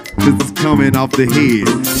 Cause it's coming off the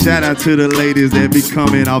head. Shout out to the ladies that be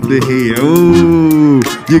coming off the head. Ooh,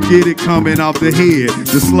 you get it coming off the head.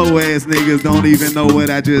 The slow ass niggas don't even know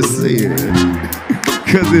what I just said.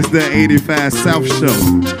 Cause it's the 85 South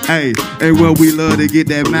show. Hey, and well, we love to get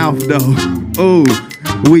that mouth though.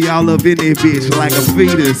 Ooh, we all up in that bitch like a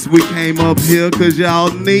fetus. We came up here cause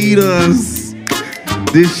y'all need us.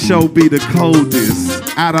 This show be the coldest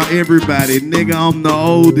out of everybody. Nigga, I'm the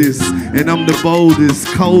oldest, and I'm the boldest,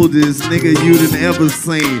 coldest nigga you done ever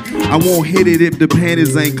seen. I won't hit it if the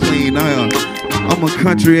panties ain't clean. I'm a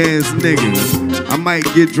country ass nigga. I might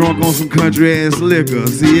get drunk on some country ass liquor.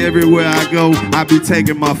 See, everywhere I go, I be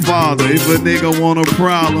taking my father. If a nigga want a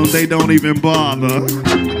problem, they don't even bother.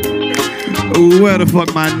 Where the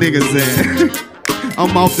fuck my niggas at?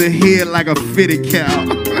 I'm off the head like a fitted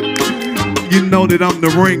cow. You know that I'm the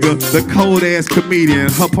ringer, the cold ass comedian.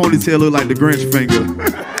 Her ponytail look like the Grinch finger.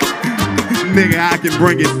 Nigga, I can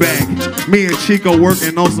bring it back. Me and Chico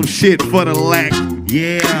working on some shit for the lack.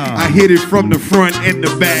 Yeah. I hit it from the front and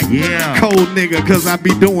the back. Yeah. Cold nigga, cause I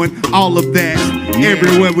be doing all of that. Yeah.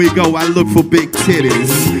 Everywhere we go, I look for big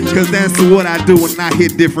titties. Cause that's what I do when I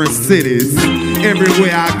hit different cities.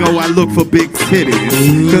 Everywhere I go, I look for big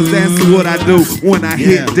titties. Cause that's what I do when I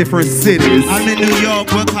hit different cities. I'm in New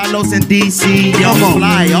York with Karlous in DC. Young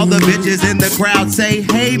fly, all the bitches in the crowd say,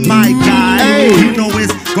 hey, my guy. Hey. You know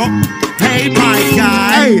it's go. Hey, my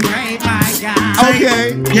guy. Hey, my guy.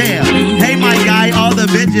 Okay. Yeah. Hey, my guy. All the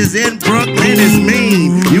bitches in Brooklyn is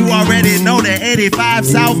mean. You already know that 85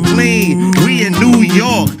 South clean. We in New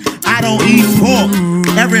York. I don't eat pork.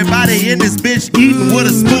 Everybody in this bitch eating with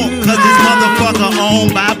a spork. Cause this motherfucker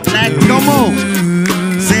owned by black. Come on.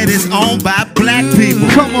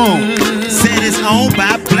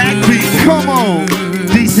 Come on.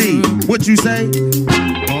 DC, what you say?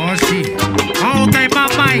 Oh, shit. I don't think my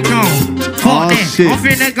mic on. Fuck that. Shit. I'm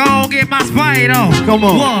finna go get my spite on. Come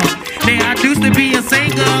on. What? Now, I used to be a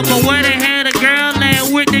singer, but where they had a girl that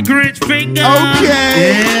with the Grinch finger.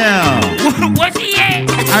 Okay. Yeah. Where she at?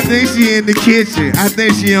 I think she in the kitchen. I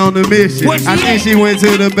think she on the mission. Where she I think at? she went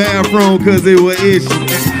to the bathroom because it was itchy.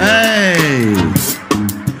 Hey.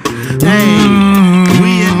 Hey.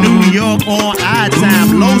 We in New York on our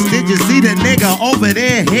time. Los, did you see the nigga over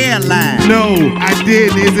there hairline? No, I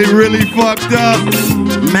didn't. Is it really fucked up?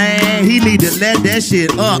 Man, he need to let that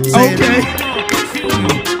shit up. Okay.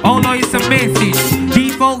 Hold on, it's a message.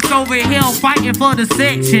 These folks over here fighting for the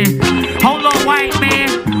section. Hold on, white man.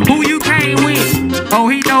 Who you came with? Oh,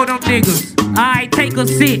 he know them niggas. Alright, take a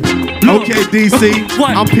sit. Look. Okay, DC.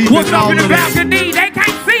 What? I'm peeping What's up all in the of that. balcony? They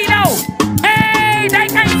can't see though. Hey, they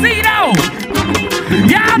can't see though.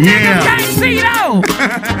 Y'all niggas can't see though.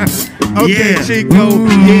 Okay, Chico.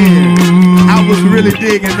 Yeah. I was really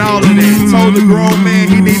digging all of that. Told the grown man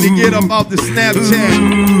he need to get up off the Snapchat.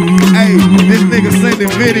 Hey, this nigga sending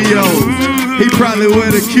videos. He probably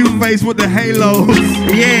wear the cute face with the halos.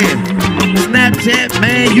 Yeah. Snapchat,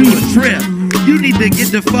 man, you a trip. You need to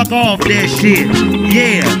get the fuck off that shit.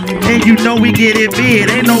 Yeah. And you know we get it big.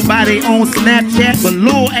 Ain't nobody on Snapchat but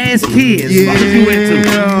little ass kids. Yeah. What you into?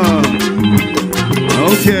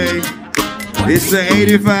 Okay. It's the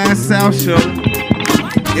 85 South Show.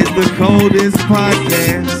 It's the coldest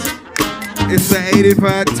podcast. It's the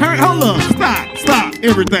 85. Hold up. Stop.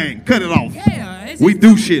 Everything. Cut it off. Yeah, we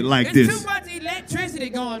do shit like this. Too much electricity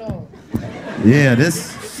going on. Yeah,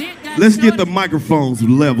 this. Let's get the microphones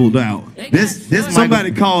leveled out. This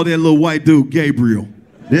somebody called that little white dude Gabriel.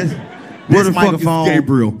 Where the fuck is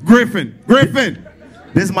Gabriel? Griffin.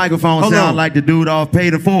 This microphone sound like the dude off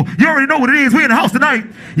Paid in Full. You already know what it is. We in the house tonight.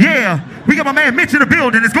 Yeah, we got my man Mitch in the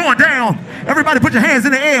building. It's going down. Everybody put your hands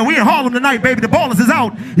in the air. We in Harlem tonight, baby. The Ballers is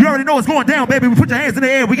out. You already know it's going down, baby. We put your hands in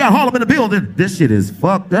the air. We got Harlem in the building. This shit is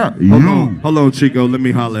fucked up. Hold on, Chico. Let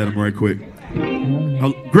me holler at him right quick.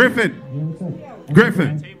 Griffin.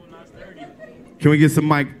 Can we get some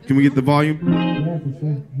mic? Can we get the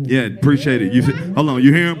volume? Yeah, appreciate it. Hold on,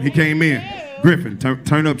 you hear him? He came in. Griffin,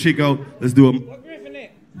 turn up Chico. Let's do him.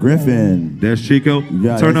 Griffin. That's Chico.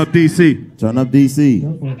 Turn up DC. Turn up DC.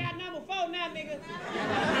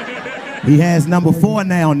 He has number 4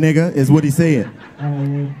 now, nigga, is what he said.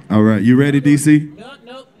 All right, you ready, DC? No.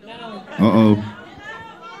 Uh-oh.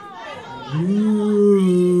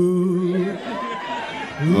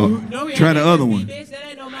 Try the other one.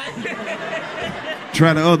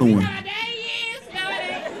 Try the other one.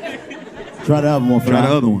 Try the other one. Try the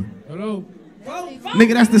other one. Hello.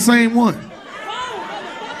 Nigga, that's the same one.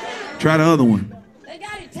 Try the other one. They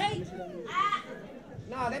got it taped.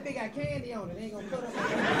 No, that bitch got candy on it. They ain't gonna put up.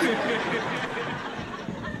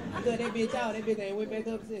 I cut that bitch out. That bitch ain't went back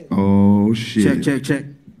upstairs. Oh shit. Check.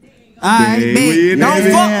 Alright, bitch. Don't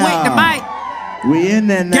fuck with the mic. We in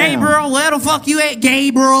there now. Gabriel, where the fuck you at,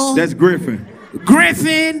 Gabriel? That's Griffin.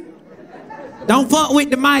 Don't fuck with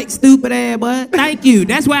the mic, stupid ass, bud. Thank you.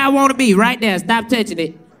 That's where I want to be, right there. Stop touching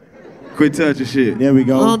it. Quit touching shit. There we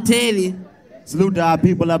go. I'll tell you. Salute to our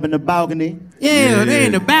people up in the balcony. Yeah, they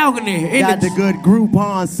in the balcony. Got the good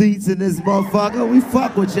Groupon seats in this motherfucker. We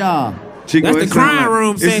fuck with y'all. Chico, that's the crime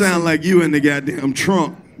room section. It sound like you in the goddamn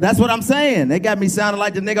trunk. That's what I'm saying. They got me sounding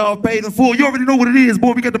like the nigga off Paid in Full. You already know what it is,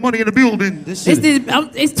 boy. We got the money in the building.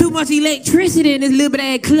 It's too much electricity in this little bit of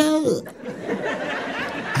that club.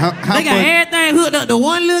 They got everything hooked up to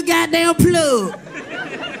one little goddamn plug.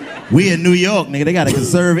 We in New York, nigga. They gotta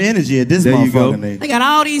conserve energy at this motherfucker, nigga. They got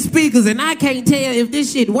all these speakers, and I can't tell if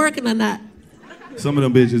this shit working or not. Some of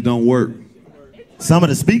them bitches don't work. Some of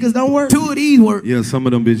the speakers don't work? 2 of these work. Yeah, some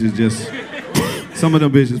of them bitches just... Some of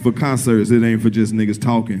them bitches for concerts, it ain't for just niggas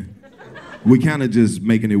talking. We kind of just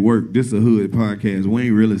making it work. This is a hood podcast. We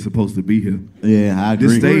ain't really supposed to be here. Yeah, I agree.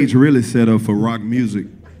 This stage really set up for rock music.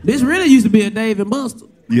 This really used to be a Dave and Buster.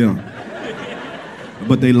 Yeah.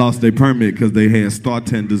 But they lost their permit because they had star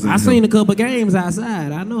tenders in I seen a couple games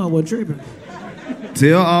outside. I know I wasn't tripping.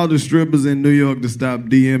 Tell all the strippers in New York to stop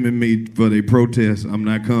DMing me for their protests. I'm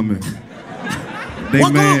not coming. They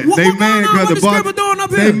mad because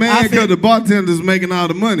the bartender's making all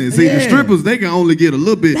the money. See, the strippers, they can only get a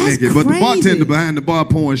little bit naked, but the bartender behind the bar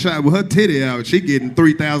pouring shot with her titty out, she getting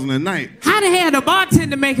 $3,000 a night. How the hell the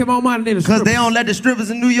bartender making more money than the strippers? Because they don't let the strippers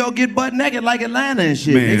in New York get butt naked like Atlanta and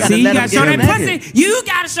shit. Man. They gotta See, let you gotta them show get that naked. pussy. You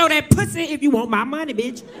gotta show that pussy if you want my money,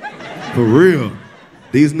 bitch. For real.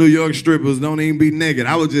 These New York strippers don't even be naked.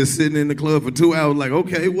 I was just sitting in the club for 2 hours like,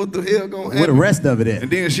 okay, what the hell gonna happen? Where the rest of it at?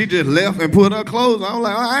 And then she just left and put her clothes on. I'm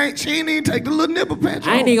like, she ain't even take the little nipple patch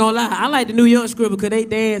I ain't even gonna lie. I like the New York stripper because they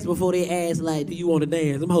dance before they ask, like, do you want to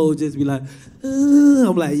dance? Them hoes just be like,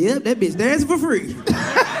 I'm like, yep, that bitch dancing for free.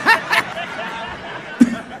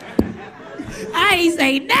 I ain't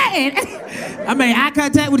say nothing. I made eye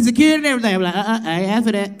contact with the security and everything. I'm like, I ain't asked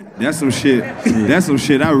for that. That's some shit. That's some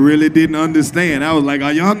shit I really didn't understand. I was like,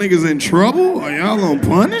 are y'all niggas in trouble? Are y'all gonna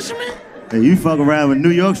punish me? Hey, you fuck around with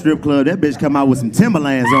New York strip club, that bitch come out with some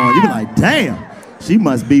Timberlands on. You be like, damn, she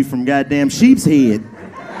must be from goddamn Sheep's Head.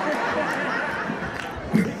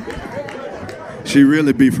 She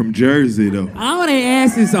really be from Jersey, though. All they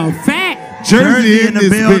ass is so fat. Jersey in the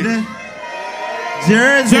building. Bitch.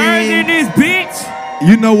 Jersey in this bitch.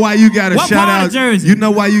 You know why you gotta what shout part out of Jersey? You know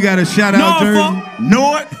why you gotta shout out Jersey?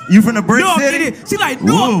 North? You from the Brick City? She like,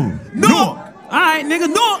 North. All right, nigga,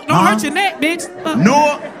 North. Don't hurt your neck, bitch.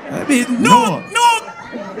 North. That bitch, North.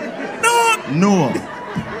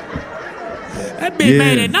 That bitch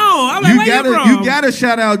made it known. I'm like, where you from? You gotta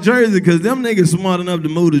shout out Jersey because them niggas smart enough to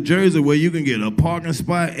move to Jersey where you can get a parking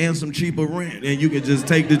spot and some cheaper rent and you can just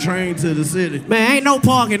take the train to the city. Man, ain't no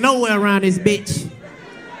parking nowhere around this bitch.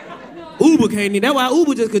 Uber can't even. That's why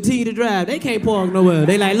Uber just continue to drive. They can't park nowhere.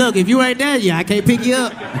 They like, look, if you ain't there, I can't pick you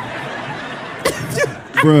up.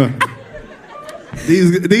 Bruh.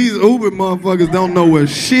 These Uber motherfuckers don't know where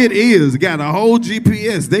shit is. Got a whole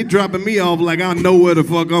GPS. They dropping me off like I know where the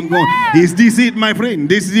fuck I'm going. Is this it, my friend?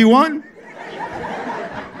 This is the one?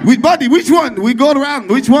 Buddy, which one? We go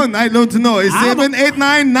around. Which one? I don't know. It's 7, 8,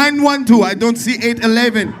 9, 9, 1, 2. I don't see 8,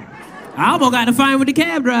 11. I almost got to find with the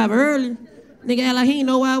cab driver earlier. Nigga act like he ain't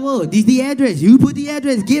know where I was. This the address. You put the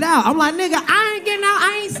address. Get out. I'm like, nigga, I ain't getting out.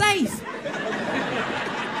 I ain't safe.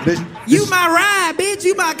 You my ride, bitch.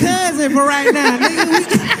 You my cousin for right now,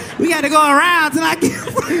 nigga. We got to go around till I get.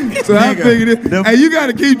 So I figured it. Hey, you got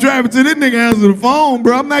to keep driving till this nigga answer the phone,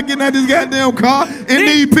 bro. I'm not getting out this goddamn car in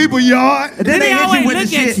these people's yard. And then they hit you with the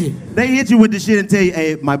shit. They hit you with the shit and tell you,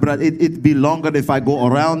 hey, my brother, it'd be longer if I go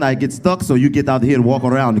around. I get stuck, so you get out here and walk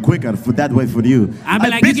around quicker. For that way for you. I be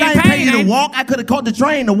like, bitch, you I get ain't pay paid, you to walk. I could have caught the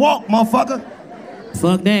train to walk, motherfucker.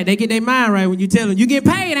 Fuck that. They get their mind right when you tell them you get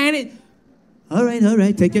paid, ain't it? All right,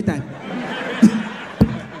 take your time.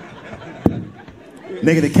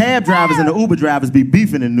 Nigga, the cab drivers and the Uber drivers be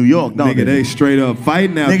beefing in New York, don't Nigga, they straight up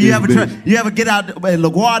fighting out nigga, this you ever get out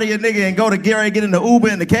LaGuardia, nigga, and go to Gary, get in the Uber,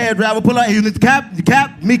 and the cab driver pull out, you need the cap,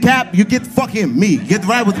 you get fucking me. Get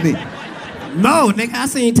right with me. No, nigga, I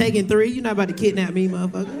seen Taking 3. You not about to kidnap me,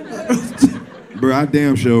 motherfucker. Bro, I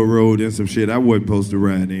damn sure rode in some shit I wasn't supposed to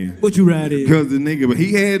ride in. What you ride in? Because the nigga, but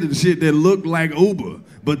he had the shit that looked like Uber.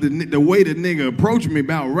 But the way the nigga approached me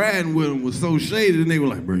about riding with him was so shady, the nigga was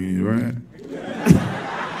like, bro, you ain't ride?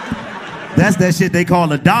 That's that shit they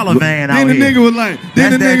call a dollar van out here. Then the nigga was like,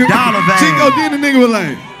 That's that dollar van. Chico, then the nigga was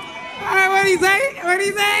like, all right, what'd he say?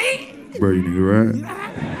 bro, you need to ride?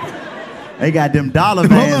 They got them dollar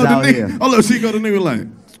vans out here. Hold up, Chico, the nigga was like,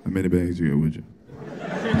 how many bags you got with you?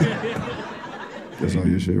 That's all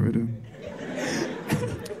your shit right there?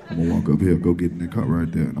 I'm gonna walk up here, go get in that car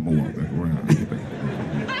right there, and I'm gonna walk back around.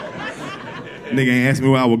 Nigga ain't asked me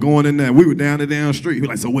where I was going in there. We were down the damn street. He was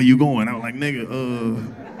like, so where you going? I was like,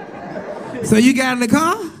 nigga, So you got in the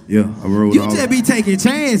car? Yeah, I rode You off. just be taking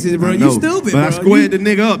chances, bro. You stupid, but bro. I squared the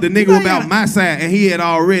nigga up. The nigga was about my side, and he had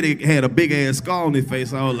already had a big-ass scar on his face.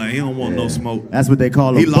 So I was like, he don't want no smoke. That's what they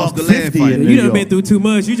call He a lost the last $1.50 fight. in New You done York. been through too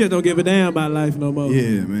much. You just don't give a damn about life no more.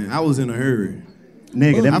 Yeah, man. I was in a hurry.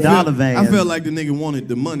 Nigga, them dollar vans. I felt like the nigga wanted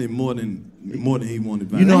the money more than he wanted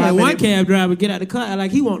violence. You know how one cab driver get out the car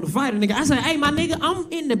like he want to fight a nigga. I said, hey, my nigga, I'm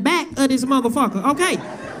in the back of this motherfucker, okay?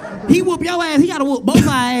 He whoop your ass. He got to whoop both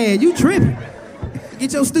our ass. You tripping.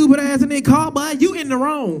 Get your stupid ass in that car, bud. You in the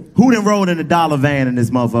wrong. Who done rode in a dollar van in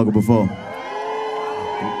this motherfucker before?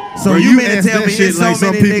 So Bro, you mean to asked tell that me shit it's like so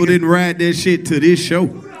some many people niggas? didn't ride that shit to this show.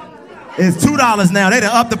 It's $2 now. They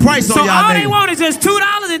done up the price So on y'all all niggas. they want is just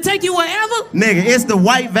 $2 and take you wherever? Nigga, it's the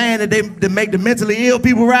white van that make the mentally ill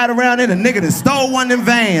people ride around in. A nigga that stole one of them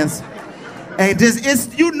vans. And it's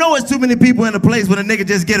too many people in the place when a nigga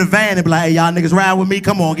just get a van and be like, hey, y'all niggas ride with me?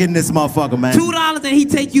 Come on, get in this motherfucker, man. $2 and he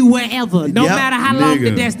take you wherever, no matter how long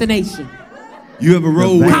the destination. You ever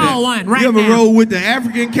rode with Call one right You ever now. rode with the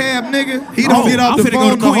African cab nigga? He don't get off I'm the finna go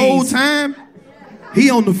phone to the whole Queens. time. He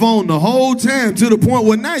on the phone the whole time to the point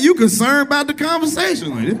where now you concerned about the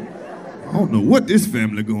conversation. Like, I don't know what this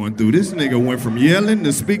family going through. This nigga went from yelling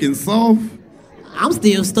to speaking soft. I'm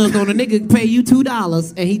still stuck on a nigga pay you $2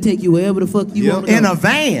 and he take you wherever the fuck you want to go. In a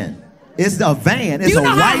van. It's a van. It's a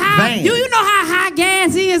white van. Do you know how high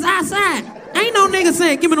gas is outside? Ain't no nigga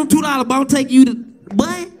saying, give me them $2, but I'll take you to,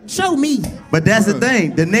 boy, show me. But that's the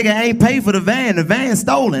thing. The nigga ain't paid for the van. The van's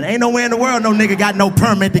stolen. Ain't nowhere in the world no nigga got no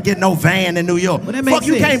permit to get no van in New York. Well, Fuck,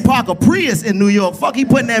 you can't park a Prius in New York. Fuck, he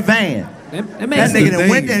put in that van. That nigga then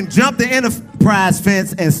went and jumped the enterprise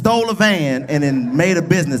fence and stole a van and then made a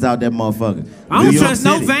business out that motherfucker. I don't trust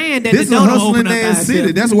no van that this the is a door hustling open up ass city.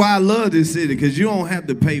 itself. That's why I love this city, because you don't have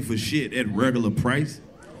to pay for shit at regular price.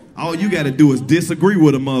 All you got to do is disagree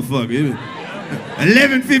with a motherfucker.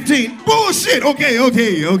 11.15. Bullshit. Okay,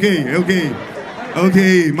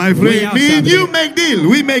 my friend. Me and you make deal.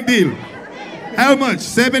 We make deal. How much?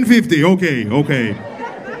 7.50. Okay.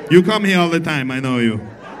 You come here all the time. I know you.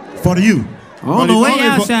 For you. I don't know where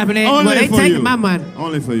y'all shopping at, but they taking my money.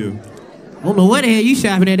 Only for you. I don't know where the hell you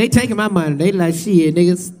shopping at. They taking my money. They like, shit,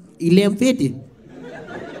 niggas, 11.50.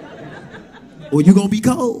 Or you gonna be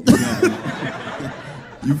cold.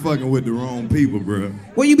 You fucking with the wrong people, bro.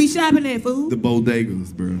 Where you be shopping at, fool? The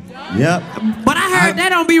bodegas, bro. Yep. But I heard that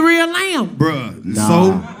don't be real lamb. Bruh,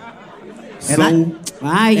 Nah.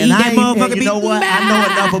 I eat that motherfucker. You know what? I know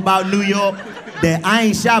enough about New York that I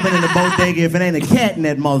ain't shopping in the bodega if it ain't a cat in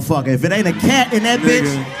that motherfucker. If it ain't a cat in that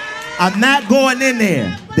bitch, I'm not going in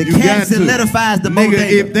there. The cat solidifies the bodega.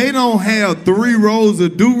 If they don't have 3 rows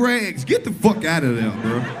of do-rags, get the fuck out of there,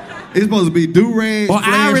 bro. It's supposed to be do-rags, or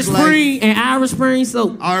Irish Spring and Irish Spring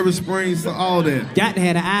soap. Irish Spring soap, all that. Got to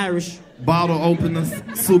have the Irish. Bottle openers,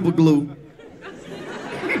 super glue.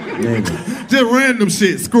 Just random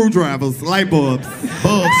shit, screwdrivers, light bulbs.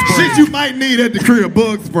 Bug spray. Shit you might need at the crib,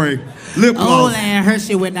 bug spray, lip gloss. Oh, and her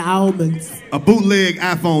shit with the almonds. A bootleg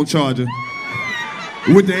iPhone charger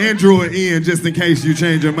with the Android in just in case you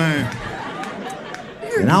change your mind.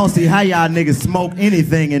 And I don't see how y'all niggas smoke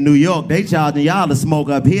anything in New York. They charging y'all to smoke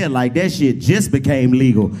up here like that shit just became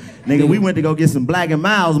legal. Nigga, we went to go get some Black and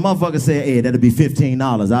Milds. Motherfucker said, hey, that'll be $15.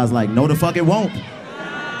 I was like, no the fuck it won't.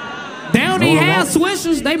 They don't even have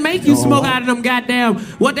swishers. They make you smoke out of them goddamn,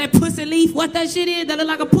 what that pussy leaf, what that shit is that look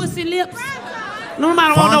like a pussy lips?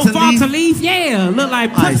 Nobody want no Fanta leaf. Yeah, look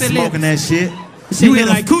like pussy lips. Smoking that shit. You hit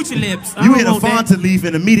like coochie lips. You hit a Fanta leaf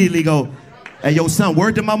and immediately go, hey, yo, son,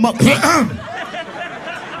 word to my mother.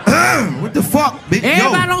 What the fuck, bitch?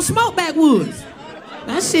 Everybody don't smoke backwoods.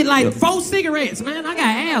 That shit like 4 cigarettes, man. I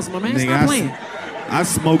got asthma, man. Stop playing. I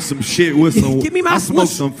smoked some shit with some. Give me my I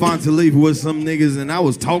smoked some Fanta leaf with some niggas, and I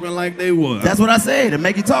was talking like they was. That's what I said. To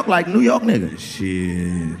make you talk like New York niggas.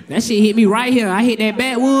 Shit. That shit hit me right here. I hit that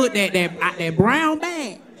backwood, that brown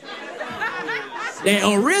bag, that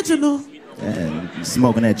original. Yeah, you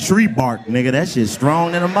smoking that tree bark, nigga. That shit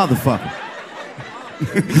strong than a motherfucker.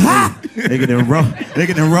 Nigga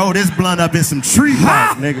done roll this blunt up in some tree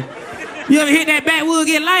bark, nigga. You ever hit that backwood,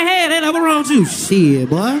 get lightheaded? What's wrong with you? Shit,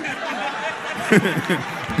 boy.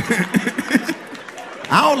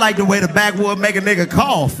 I don't like the way the backwood make a nigga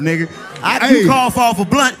cough, nigga. You cough off a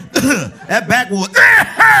blunt, that backwood.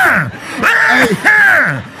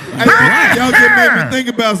 Y'all just made me think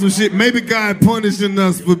about some shit. Maybe God punishing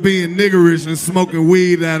us for being niggerish and smoking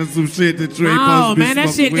weed out of some shit that you ain't supposed to be man, that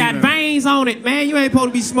shit got veins on it, man. You ain't supposed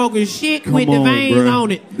to be smoking shit with the veins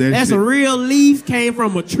on it. That's a real leaf, came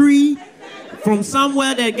from a tree, from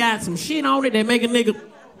somewhere that got some shit on it that make a nigga.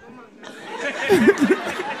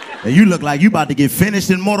 And you look like you about to get finished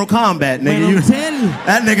in Mortal Kombat, nigga. Man, I'm telling you.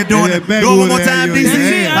 That nigga doing it. Do it one more time,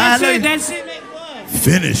 DC. That shit make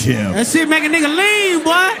finish him. That shit make a nigga lean,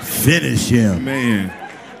 boy. Finish him. Man.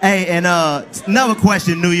 Hey, and another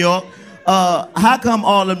question, New York. How come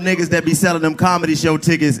all them niggas that be selling them comedy show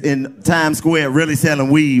tickets in Times Square really selling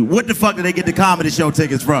weed? What the fuck do they get the comedy show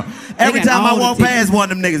tickets from? Every time I walk past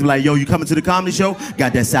one of them niggas be like, yo, you coming to the comedy show?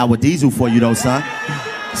 Got that sour diesel for you though, son.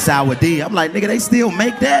 Sour D. I'm like, nigga, they still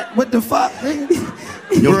make that? What the fuck, nigga?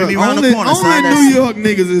 Yo, give me around the corner, son. Only New York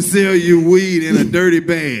niggas that sell you weed in a dirty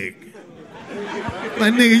bag.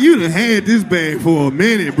 Like, nigga, you done had this bag for a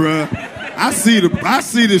minute, bruh. I see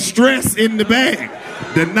the stress in the bag.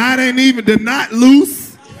 The knot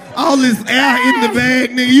loose. All this air in the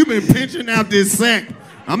bag, nigga. You been pinching out this sack.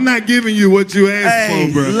 I'm not giving you what you asked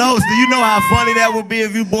for, bro. Los, do you know how funny that would be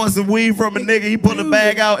if you bought some weed from a nigga, he pull the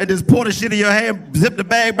bag out and just pour the shit in your hand, zip the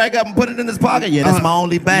bag back up and put it in his pocket? Yeah, that's my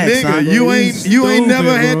only bag, nigga, son. You ain't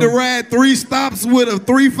never had to ride 3 stops with a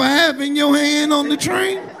 3.5 in your hand on the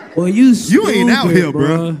train? Well, you ain't out here,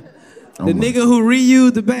 bro. The nigga who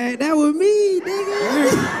reused the bag, that was me,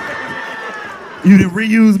 nigga. You done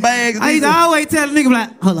reuse bags? I used to always tell the nigga,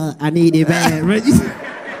 like, hold on, I need that bag, bro.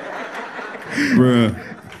 Bruh.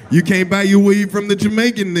 You can't buy your weed from the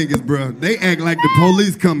Jamaican niggas, bruh. They act like the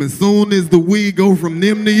police coming. Soon as the weed go from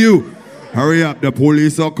them to you, hurry up, the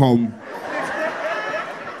police will come.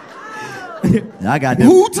 I got them.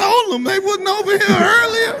 Who told tell them they wasn't over here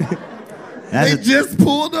earlier. They just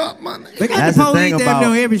pulled up, my nigga. They got the police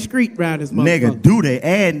damn near every street around this motherfucker. Nigga, do they?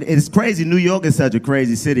 And it's crazy. New York is such a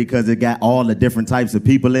crazy city because it got all the different types of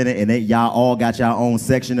people in it, and y'all all got your own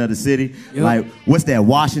section of the city. Yep. Like, what's that?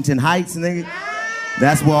 Washington Heights, nigga?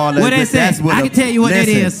 That's where all that. I can tell you what that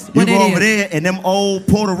is. You go over there, and them old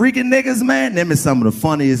Puerto Rican niggas, man, them is some of the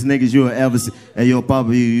funniest niggas you'll ever see. Hey, yo,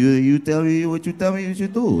 Papa, you tell me what you tell me you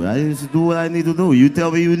should do. I used to do what I need to do. You tell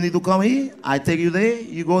me you need to come here, I take you there.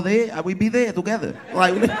 You go there, we be there together.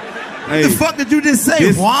 Like, Hey, what the fuck did you just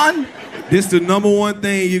say, Juan? This the number one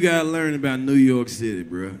thing you gotta learn about New York City,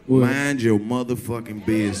 bro. Mind your motherfucking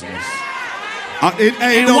business.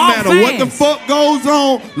 It don't matter what the fuck goes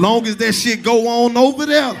on, long as that shit go on over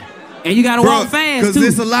there. And you gotta walk fast, because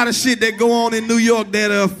there's a lot of shit that go on in New York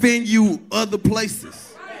that'll offend you other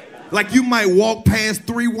places. Like you might walk past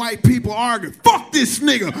 3 white people arguing, fuck this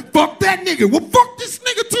nigga, fuck that nigga, well fuck this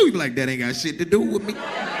nigga too. You like, that ain't got shit to do with me.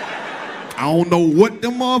 I don't know what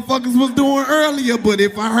them motherfuckers was doing earlier, but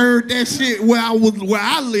if I heard that shit where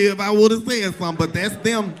I live, I would have said something, but that's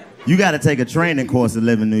them. You got to take a training course to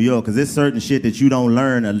live in New York because there's certain shit that you don't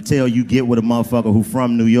learn until you get with a motherfucker who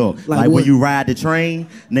from New York. Like when you ride the train,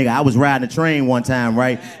 nigga, I was riding the train one time,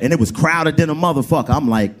 right? And it was crowded than a motherfucker. I'm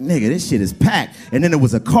like, nigga, this shit is packed. And then there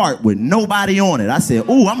was a cart with nobody on it. I said,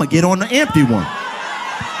 ooh, I'm going to get on the empty one.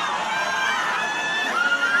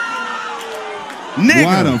 Nigga.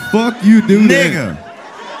 Why the fuck you do that?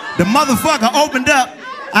 Nigga. The motherfucker opened up.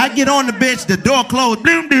 I get on the bitch, the door closed,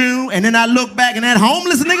 doom doom, and then I look back and that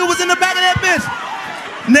homeless nigga was in the back of that bitch.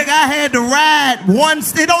 Nigga, I had to ride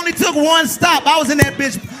it only took one stop. I was in that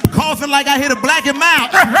bitch coughing like I hit a black and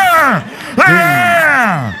mild.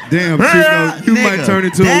 Damn, Chico, you might turn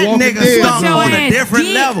into a walking dead. That nigga stunk on a different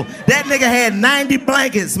level. That nigga had 90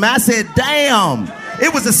 blankets, man. I said, damn.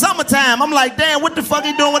 It was the summertime. I'm like, damn, what the fuck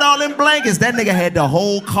he doing with all them blankets? That nigga had the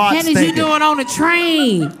whole cart stinking. What is you doing on the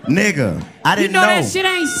train? Nigga, I didn't know. You know that shit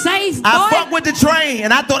ain't safe, boy. I fuck with the train,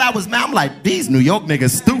 and I thought I was mad. I'm like, these New York niggas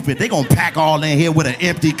stupid. They gonna pack all in here with an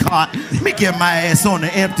empty cart. Let me get my ass on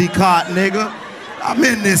the empty cart, nigga. I'm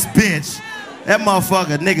in this bitch. That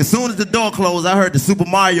motherfucker, nigga, as soon as the door closed, I heard the Super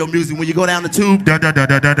Mario music when you go down the tube. Da da da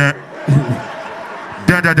da da da.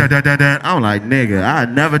 Da da da da da da. I'm like, nigga,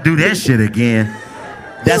 I'd never do that shit again.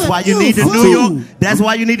 That's why you need the New York. That's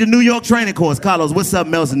why you need the New York training course. Karlous, what's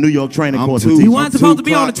something else in New York training course? You weren't supposed to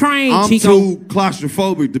be on the train, I'm Chico. too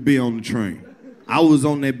claustrophobic to be on the train. I was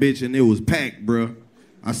on that bitch and it was packed, bro.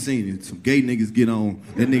 I seen it. Some gay niggas get on.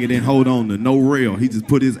 That nigga didn't hold on to no rail. He just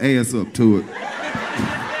put his ass up to it.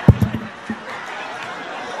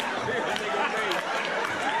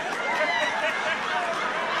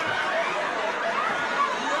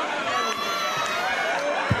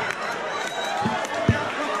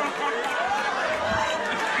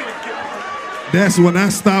 That's when I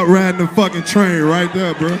stopped riding the fucking train right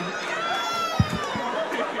there, bro.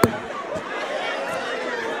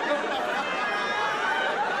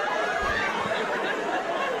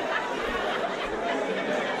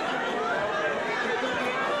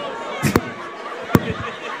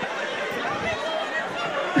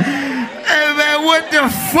 Hey, man, what the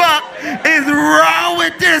fuck is wrong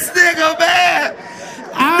with this nigga, man?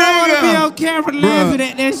 I don't want to be on camera laughing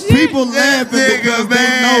at that shit. People laughing because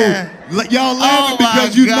they know. Y'all laughing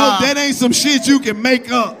because you know that ain't some shit you can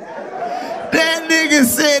make up. That nigga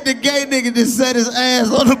said the gay nigga just set his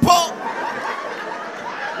ass on the pole.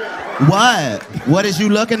 What? What is you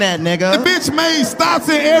looking at, nigga? The bitch made stops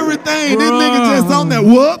and everything. Bruh. This nigga just on that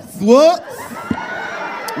whoops.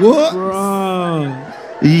 Bruh.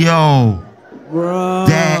 Yo. Bruh.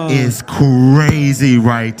 That is crazy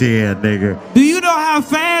right there, nigga. Do you know how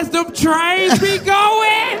fast them trains be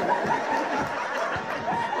going?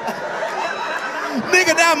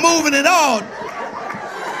 Nigga not moving at all.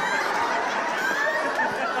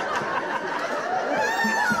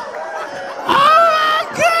 Oh my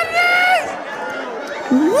goodness!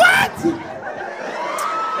 What?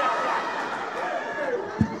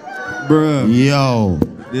 Bruh. Yo.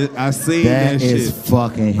 I seen that shit. That is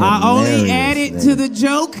fucking hilarious. I only added to the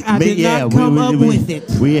joke. I did not come up with it.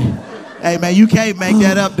 Hey, man, you can't make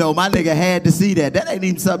that up, though. My nigga had to see that. That ain't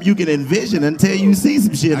even something you can envision until you see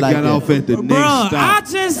some shit like that. I got off at the next stop. I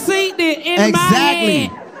just seen it in my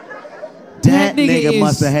head. That nigga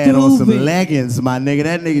must have had on some leggings, my nigga.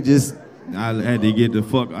 That nigga just... I had to get the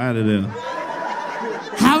fuck out of there.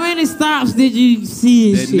 How many stops did you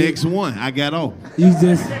see that shit? Next one, I got off. You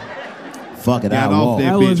just... Fuck it, got off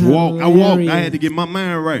that bitch. I walked. I had to get my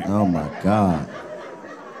mind right. Oh, my God.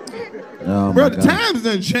 Oh, bro, the times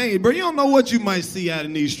done changed, bro. You don't know what you might see out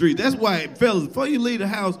in these streets. That's why, fellas, before you leave the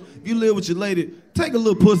house, if you live with your lady, Take a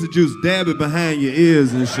little pussy juice, dab it behind your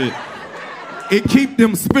ears and shit. It keep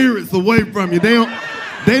them spirits away from you.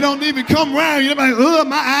 They don't even come around. You're like, ugh,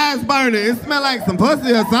 my eyes burning. It smell like some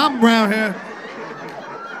pussy or something around here.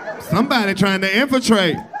 Somebody trying to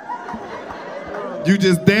infiltrate. You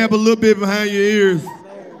just dab a little bit behind your ears.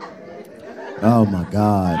 Oh my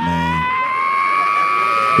God, man.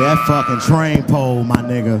 That fucking train pole, my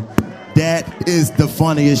nigga. That is the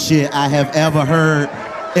funniest shit I have ever heard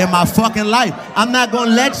in my fucking life. I'm not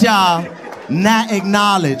gonna let y'all not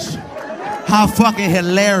acknowledge how fucking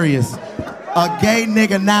hilarious a gay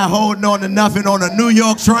nigga not holding on to nothing on a New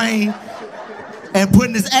York train and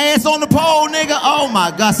putting his ass on the pole, nigga. Oh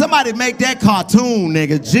my God, somebody make that cartoon,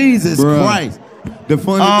 nigga. Jesus Christ. The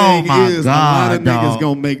funny thing is, a lot of niggas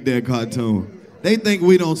gonna make that cartoon. They think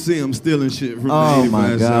we don't see them stealing shit from the 85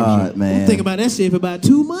 my God, man. I'm thinking about that shit for about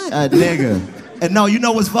 2 months. Nigga. And no, you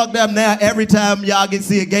know what's fucked up now? Every time y'all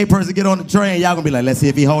see a gay person get on the train, y'all gonna be like, let's see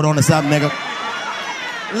if he hold on to something, nigga.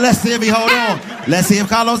 Let's see if he hold on. Let's see if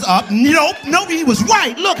Karlous up. Nope, he was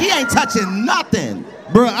right. Look, he ain't touching nothing.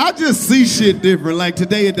 Bro, I just see shit different. Like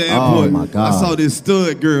today at the airport, my God. I saw this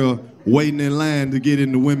stud girl waiting in line to get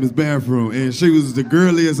in the women's bathroom, and she was the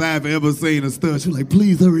girliest I've ever seen a stud. She was like,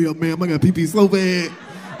 please hurry up, ma'am. I got pee-pee so bad.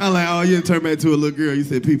 I'm like, oh, you didn't turn back to a little girl. You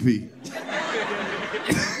said pee-pee.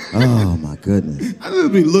 Oh, my goodness. I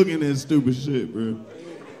just be looking at stupid shit, bro.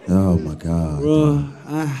 Oh, my God. Bro,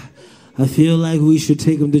 I feel like we should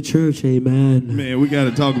take him to church, amen. Man, we got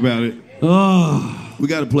to talk about it. Oh. We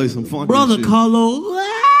got to play some funky Brother shit. Karlous.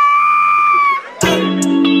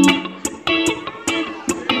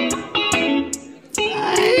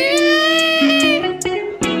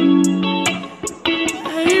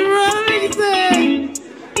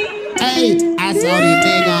 I saw this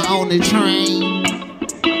nigga on the train,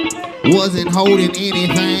 wasn't holding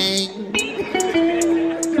anything.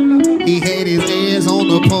 He had his ass on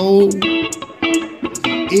the pole.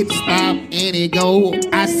 It stopped and it go.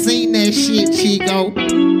 I seen that shit, Chico.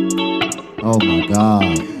 Oh my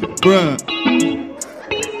God. Bruh,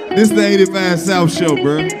 this the 85 South Show,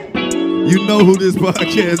 bruh. You know who this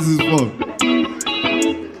podcast is for.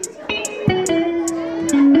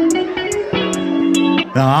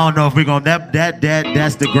 No, I don't know if we're gonna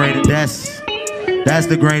that's the greatest that's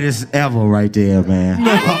the greatest ever right there, man.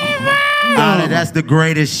 No. That's the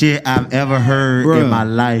greatest shit I've ever heard in my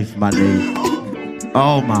life, my nigga.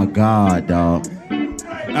 Oh my God, dog.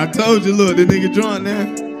 I told you, look, the nigga drunk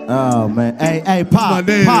now. Oh man. Hey, Pop.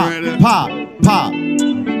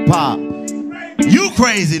 You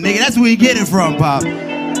crazy, nigga. That's where you get it from, Pop.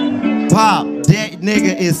 Pop, that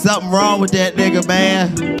nigga is something wrong with that nigga,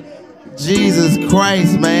 man. Jesus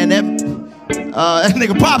Christ, man. That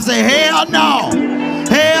nigga Pop say, hell no.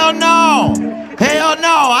 Hell no. Hell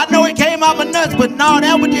no. I know it came out my nuts, but no,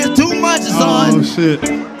 that was just too much, son. Oh, shit.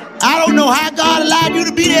 I don't know how God allowed you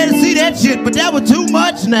to be there to see that shit, but that was too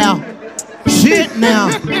much now. Shit now.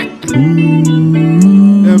 That's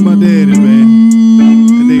my daddy, man.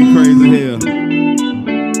 That nigga crazy hell.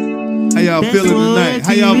 How y'all feeling tonight?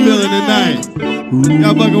 How y'all feeling tonight?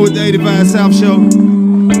 Y'all fucking with the 85 South Show?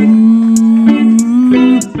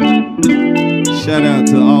 Shout out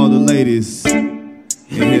to all the ladies in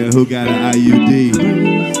here who got an IUD.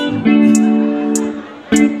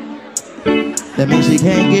 That means she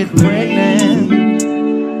can't get pregnant.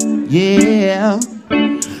 Yeah.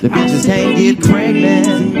 The bitches can't get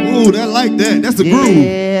pregnant. Ooh, that like that. That's the groove.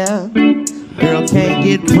 Yeah. Girl can't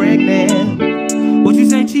get pregnant. What you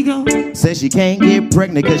say, Chico? Says she can't get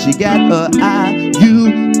pregnant because she got a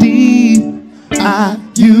IUD.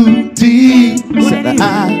 IUD. Said the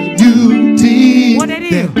IUD. What that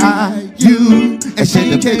is? IUD. And she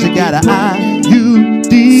got an IUD.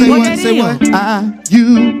 Say what? Say what?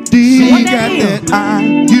 IUD. She got that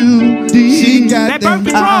IUD. She got that birth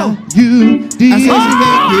control. IUD. I said she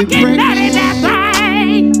can't get pregnant. That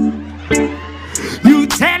thing. You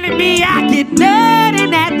telling me I get nut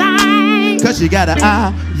in that thing? Cause she got an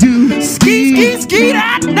IUD. Ski,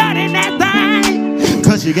 that nut in that thing.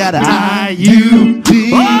 Cause she got an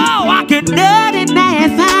IUD. Oh, I get nut in that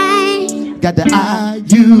thing. Got the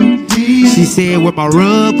IUD. She said with my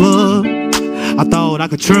rubber, I thought I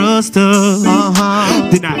could trust her.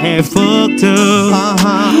 Then I had fucked her.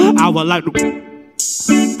 I was like,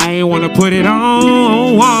 I ain't wanna put it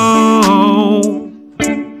on.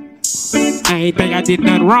 I ain't think I did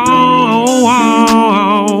nothing wrong.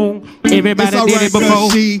 Everybody did it before.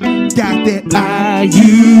 She got that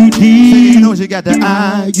IUD. You know she got the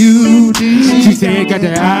IUD. She said got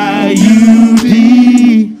the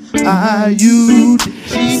IUD. IUD.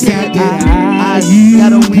 She got that IUD.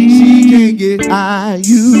 Got a weed. She can't get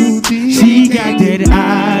IUD. She got that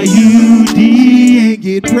IUD.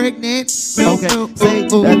 get pregnant. Okay, say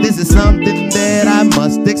that this is something that I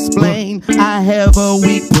must explain. I have a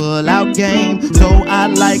weak pull-out game, so I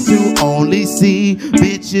like to only see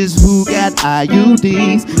bitches who got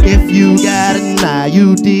IUDs. If you got an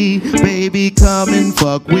IUD, baby, come and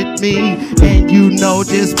fuck with me, and you know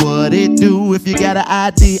just what it do. If you got an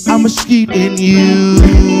ID, I'ma skeet in you.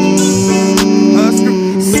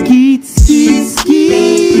 Skeet, skeet,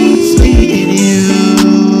 skeet, skeet in you.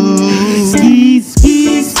 Skeet,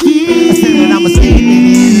 skeet, skeet. I said that I'ma skeet in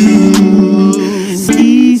you.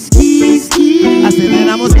 Skeet, skeet, skeet. I said that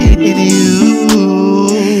I'ma skeet in you.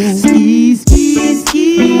 Skeet, skeet,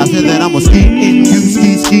 skeet. I said that I'ma skeet in you.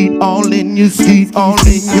 Skeet, skeet, all in you. Skeet, all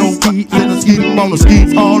in your skeet. Said I skeet on the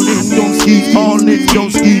skeet, all in your skeet, all in your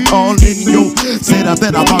skeet, all in your. Said I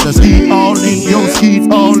bet I'm about to skeet, all in your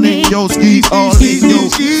skeet, all in your skeet, all in your.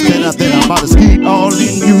 Said I bet I'm about to skeet, all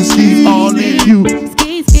in you, skeet, all in you.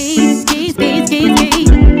 Skeet, skeet, skeet, skeet, skeet, skeet.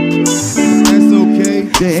 That's okay.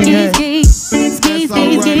 Yeah. Skeet, skeet, skeet,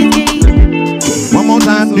 skeet, skeet, skeet. One more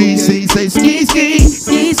time, DC, say skeet, skeet,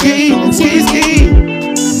 skeet, skeet, skeet, skeet.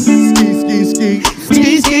 Ski, ski, ski.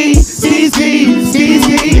 Skeet, skeet, skeet, skeet, skeet,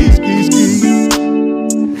 skeet.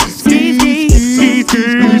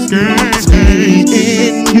 Skeet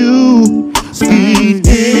in you, skeet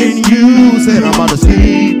in you. Said I'm about to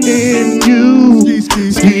skeet in you,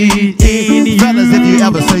 skeet in you. Fellas, if you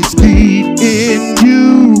ever say skeet in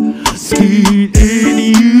you, skeet in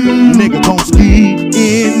you. Nigga gon' skeet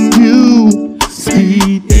in you,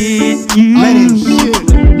 skeet in you.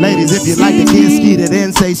 Ladies, if you like to get skeeted,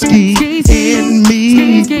 then say skeet in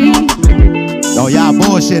me. Oh, y'all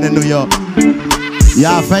bullshit in New York.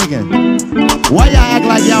 Y'all faking. Why y'all act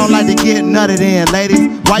like y'all don't like to get nutted in, ladies?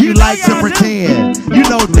 Why you like to pretend? You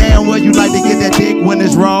know damn well you like to get that dick when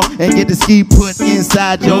it's raw and get the ski put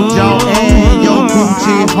inside your jaw and your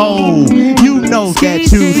coochie hole. You know that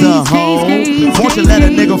you's a hoe. Won't you let a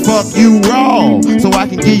nigga fuck you raw so I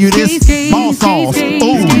can give you this ball sauce?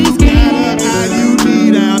 Ooh.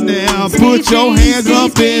 IUD down there, put your hands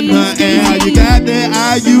up in the air. You got that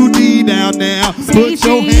IUD down there, put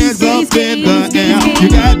your hands up in the air. You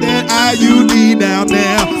got that IUD down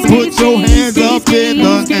there, put your hands up in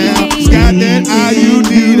the air. You got that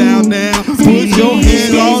IUD down there, put your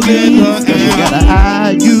hands all in the air. You got an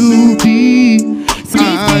IUD,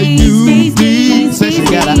 IUD. Say she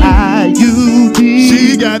got an IUD.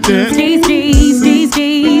 She got that.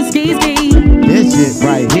 This shit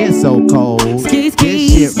right here so cold. This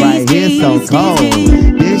shit right here so cold.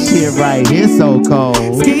 This shit right here so cold.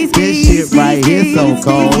 This shit right here so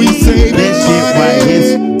cold. We say this shit right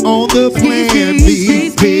here on the plan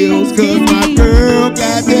B pills, cause my girl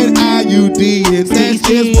got that IUD and that's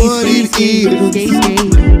just what it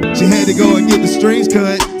is. She had to go and get the strings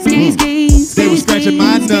cut. They were scratching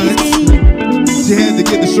my nuts. She had to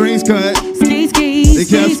get the strings cut. They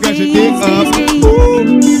kept scratching dick up.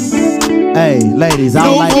 Ooh. Hey, ladies, I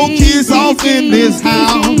don't like. No more kids off in this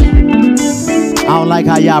house. I don't like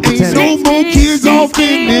how y'all pretend. Ain't no more kids off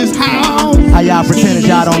in this house. How y'all pretend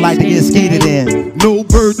y'all don't like to get skeeted in. No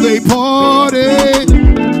birthday party.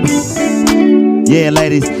 Yeah,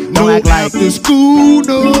 ladies, don't act like after school,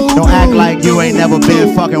 don't act like you ain't never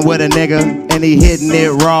been fucking with a nigga and he hitting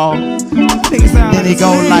it raw. Then he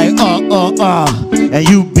go like and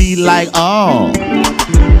you be like, oh.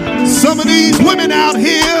 Some of these women out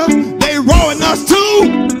here, they rowing us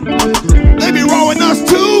too. They be rowing us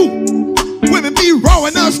too. Women be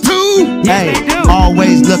rowing us too. Hey,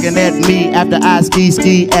 always looking at me after I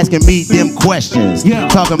ski, asking me them questions.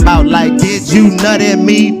 Talking about like, did you nut at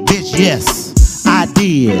me? Bitch, yes, I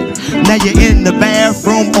did. Now you're in the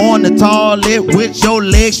bathroom on the toilet with your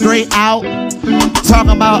legs straight out.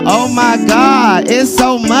 Talking about, oh my God, it's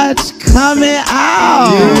so much coming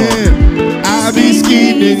out. Yeah, I be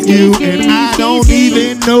scheming you and I don't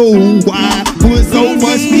even know why. Put so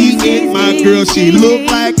much meat in my girl, she look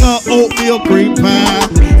like a oatmeal cream pie.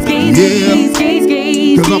 Yeah,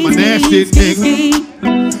 cause I'm a nasty nigga.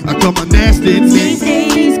 I come a nasty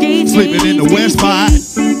nigga. Sleeping in the west spot.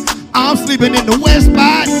 I'm sleeping in the west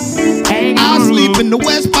spot. I sleep in the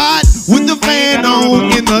west spot with the fan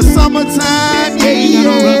on in the summertime.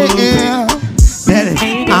 Yeah.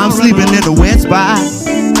 I'm sleeping in the west spot.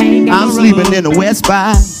 I'm sleeping in the west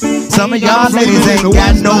spot. Some of y'all ladies ain't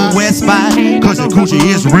got no west spot, cause the coochie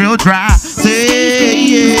is real dry. Say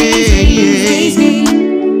yeah.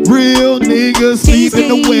 Real niggas sleep in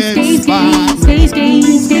the west spot.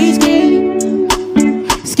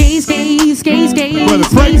 But the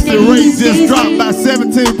pregnancy rate just dropped by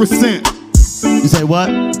 17%. You say what?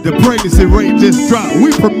 The pregnancy rate just dropped.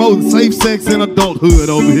 We promoting safe sex and adulthood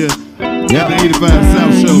over here. Yeah, the 85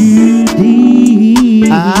 South Show.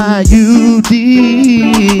 IUD.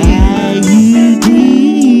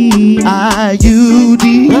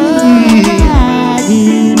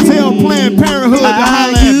 Tell Planned Parenthood to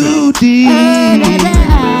holler at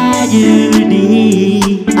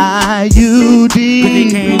me. IUD.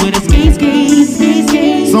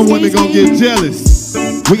 Some women gonna get jealous.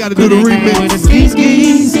 We gotta do the remix.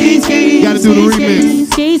 Gotta do the remix.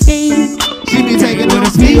 She be taking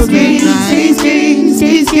those pills at night.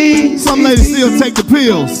 Some ladies still take the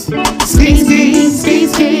pills.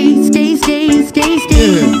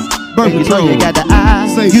 Yeah. Birth control. You got the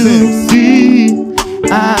Safe sex.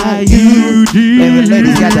 IUD. Every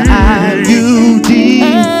lady's got the IUD.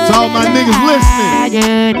 To all my niggas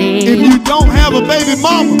listening, if you don't have a baby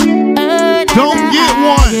mama, don't get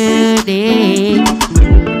one.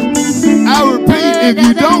 I repeat, if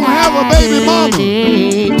you don't have a baby mama,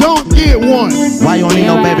 don't get one. Why you don't need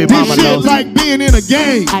no baby mama? This shit like being in a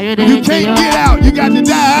game. You can't get out. You got to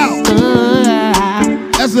die out.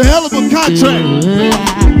 That's a hell of a contract.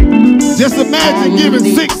 Just imagine giving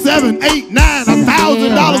 $6, $7, $8, $9,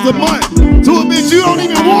 $1,000 a month to a bitch you don't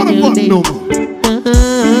even want to fuck no more.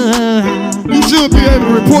 You should be able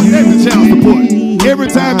to report that to child support. Every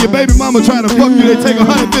time your baby mama try to fuck you, they take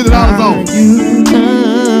 $150 off.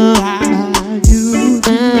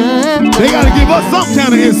 They gotta give us some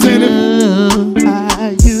kind of incentive.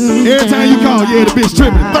 Every time you call, yeah, the bitch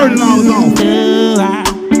tripping, $30 off.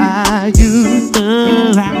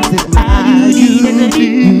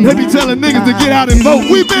 They be telling niggas to get out and vote.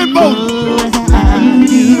 We been voting.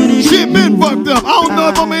 Shit been fucked up. I don't know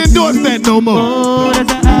if I'm gonna endorse that no more.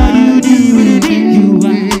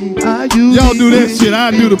 Y'all do that shit,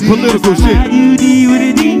 I do the political shit.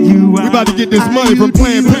 We about to get this money from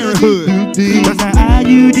Planned Parenthood.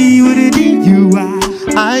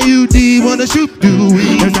 IUD wanna shoot you.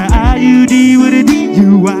 That's an IUD with a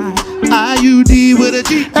DUI. IUD with a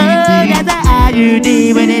GED. That's an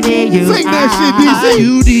IUD with a DUI. Sing that shit, DC.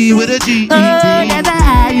 IUD with a GED. That's an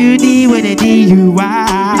IUD with a DUI.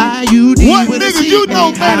 IUD what with niggas a you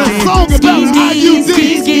know made a song about IUD?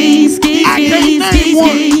 I can't name one.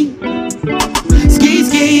 Ski,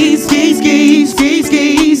 ski, ski, ski, ski,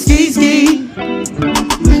 ski, ski, ski.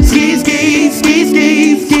 Ski, ski, ski, ski,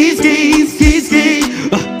 ski, ski, ski, ski.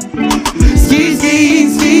 Ski, ski,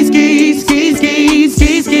 ski, ski, ski, ski,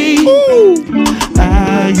 ski, ski.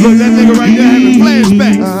 Look, that nigga right there having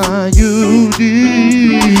flashbacks. IUD.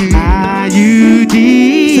 IUD.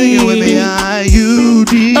 Sing it with me,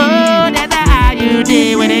 IUD. Oh, that's an IUD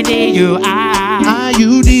with a DUI.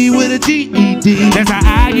 IUD with a GED. That's an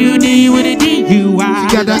IUD with a DUI.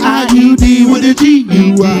 She got the IUD with a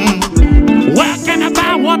GED. Where can I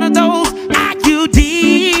buy one of those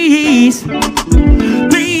IUDs?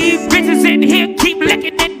 3 bitches in here keep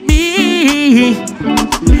looking at me.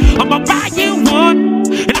 I'ma buy you one,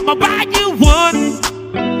 and I'ma buy you one.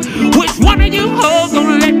 Which one of you hoes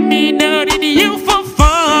gonna let me know that you for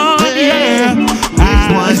fun? Yeah. Which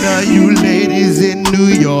one of you ladies in New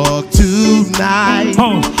York tonight?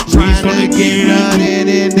 Trying to get nothing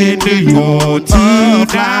in New York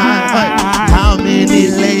tonight? How many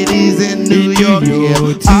ladies in New York here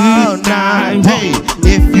all night? Hey,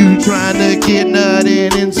 if you trying to get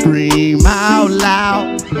nothing and scream out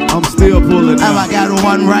loud, I'm still pulling out. I got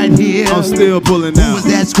one right here. I'm still pulling out. Who was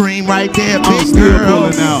that scream right there? I'm Big still girl,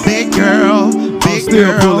 pulling out. big girl, big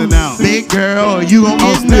still girl, pulling out. big girl. You gon' I'm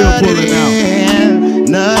get still nutted pulling out. in,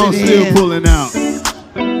 nutted I'm still in. pulling out.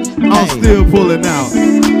 I'm still pulling out.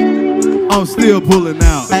 I'm still pulling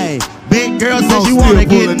out. Hey, big girl says I'm you wanna still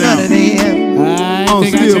get pulling out. nutted in. I'm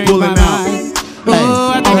still pulling out.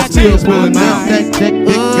 I'm still pulling out. Big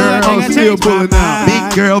girl, I'm still pulling out.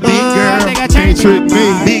 big girl, Can't trick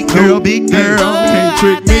me. big girl, big girl. Can't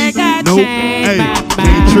trick me. Nope. Hey,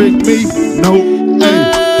 can't trick me. Nope. Hey,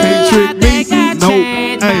 can't trick me. Nope.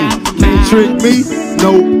 Hey, can't trick me.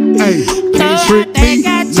 Nope. Hey, can't trick me.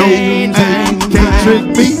 Nope. Hey, can't trick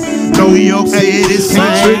me. New York City Can't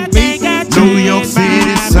same. trick me. New York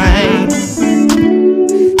City same.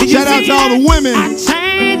 Shout out to all the women.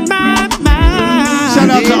 Change my mind. Shout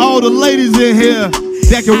out to all the ladies in here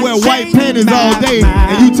that can wear white panties all day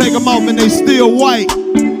and you take them off and they still white.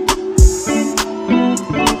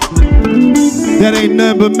 That ain't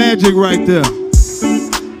nothing but magic right there.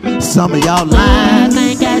 Some of y'all lying.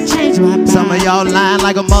 Some of y'all lying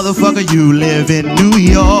like a motherfucker. You live in New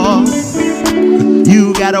York.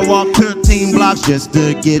 You gotta walk 13 blocks just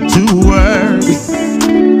to get to work.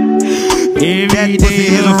 That pussy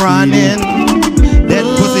is running. That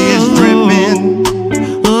pussy is dripping.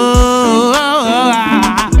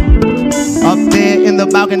 Up there in the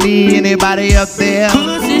balcony, anybody up there?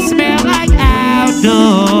 Pussy smell like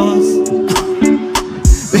outdoors.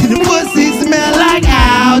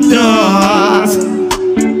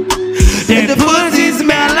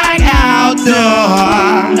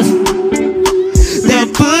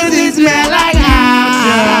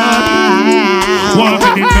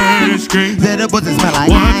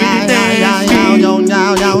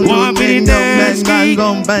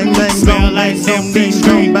 bang bang bang. Smell like empty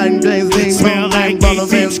street. Bang bang bang. Smell like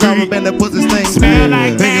 18th Street. And the pussy stink. Smell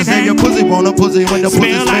like They say your pussy want a pussy when the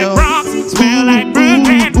pussy Smell like smell. Bronx. Smell like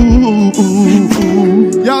Brooklyn.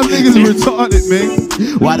 Y'all niggas retarded, man.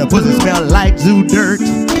 Why the pussy smell like zoo dirt?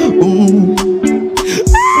 Ooh.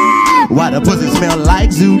 Why the pussy smell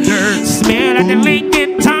like zoo dirt? Smell like the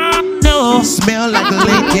Lincoln Tunnel. Smell like the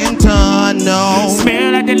Lincoln Tunnel.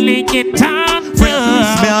 Smell like the Lincoln Tunnel.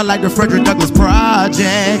 Smell like the Frederick Douglass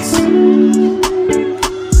Projects.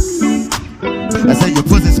 I say your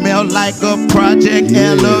pussy smell like a project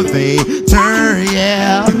elevator,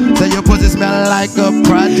 yeah. Say your pussy smell like a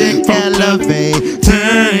project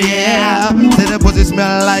elevator, yeah. Say the pussy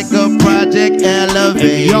smell like a project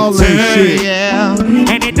elevator, y'all ain't shit. yeah.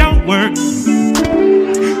 And it don't work.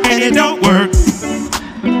 And it don't work.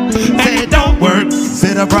 And it don't work.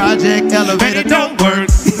 Say the project elevator, And it don't work.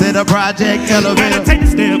 Say the project elevator. Gotta take a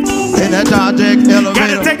step. Say the project elevator.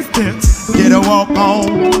 Gotta take a step. Get a walk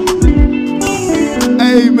on.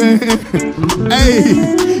 Hey, man. Hey.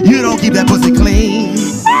 You don't keep that pussy clean.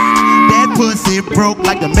 That pussy broke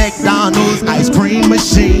like the McDonald's ice cream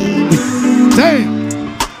machine. Damn.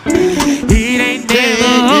 It ain't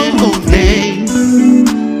never okay.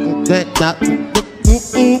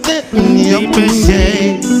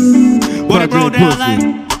 What it broke down like?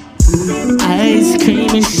 Ice cream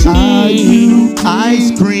machine.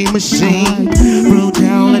 Ice cream machine. Broke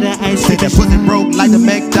down like the ice Say that pussy broke like the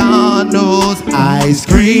McDonald's ice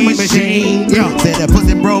cream machine. Say that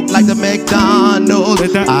pussy broke like the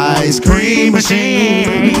McDonald's ice cream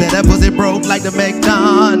machine. Say that pussy broke like the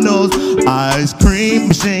McDonald's ice cream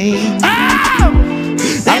machine.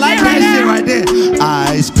 I like that shit right there.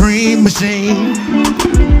 Ice cream machine.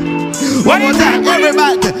 One more time,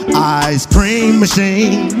 everybody. Ice cream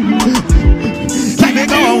machine. Keep it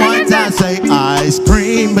going one time. Say ice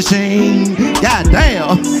cream machine. God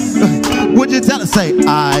damn. Would you tell us? Say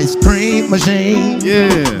ice cream machine. Yeah.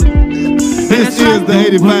 This is the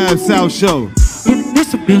 85 South Show.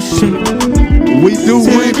 We do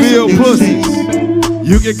rebuild pussies.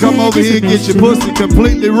 You can come over here and get your pussy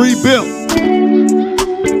completely rebuilt.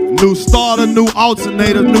 New starter, new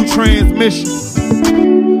alternator, new transmission.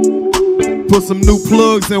 Put some new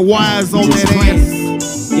plugs and wires on that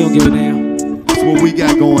ass. You don't give a damn. That's what we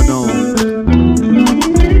got going on.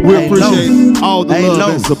 We appreciate all the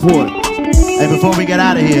love and support. Hey, before we get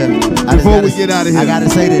out of here, I gotta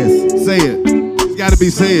say this. Say it. It's gotta be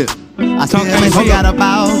said. I still forgot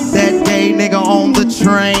about that gay nigga on the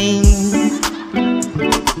train.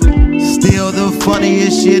 Still the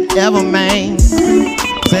funniest shit ever, man.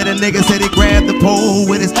 Said a nigga said he grabbed the pole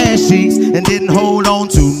with his ass cheeks and didn't hold on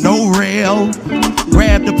to no rail.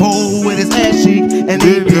 Grabbed the pole with his ass cheeks and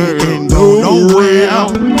he didn't go nowhere.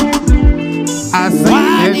 I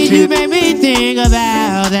Why did you make me think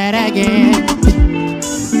about that again?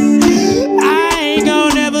 I ain't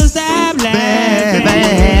gonna never stop laughing.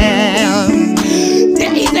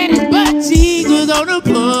 Then he said his butt cheek was on the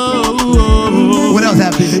pole. What else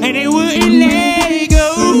happened? And they wouldn't let it go.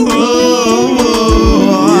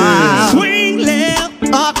 Swing left,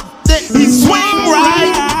 up, then he swing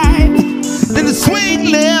right, then the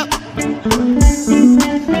swing left.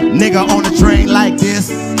 Nigga on the train like this.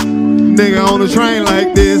 Nigga on the train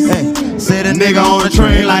like this. Hey, said a nigga on the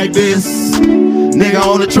train like this. Nigga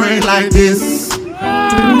on the train like this.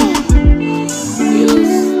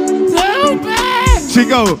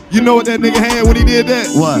 Chico, you know what that nigga had when he did that?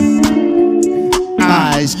 What?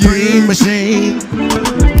 Ice cream machine.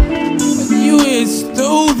 You is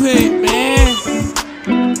stupid, man.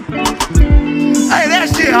 Hey, that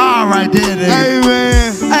shit hard right there, nigga. Hey,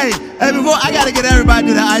 man. Hey, before I gotta get everybody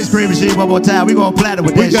to the ice cream machine one more time. We gonna platter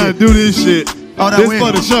with that shit. We gotta do this shit. Oh, this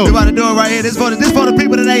for the show. We about to do it right here. This for the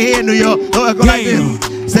people that ain't here in New York. Go like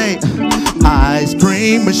this. Say, ice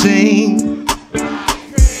cream machine.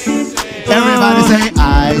 Everybody say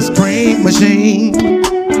ice cream machine.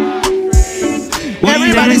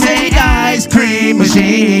 Everybody say ice cream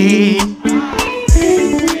machine.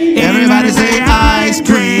 Everybody say ice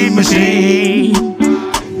cream machine.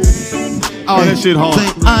 Oh, that shit hard.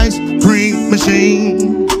 Say ice cream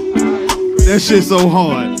machine. That shit so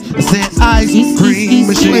hard. I said ice cream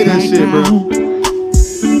machine. Play that shit, bro.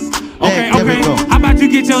 Okay. How about you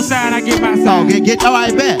get your side, I get my side. Oh, get. All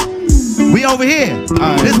right, bet. We over here.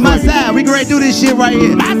 Right, this is my side. We ready to do this shit right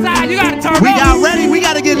here. My side, you gotta turn We got ready. We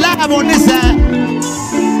gotta get live on this side.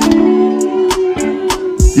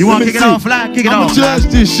 You want to kick it off, Fly? Kick it off. I'm gonna judge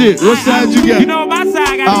this shit. What side you got? You know my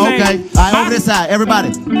side got to say. Okay. All right, over this side.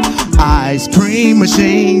 Everybody. Ice cream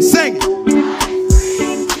machine. Sing it.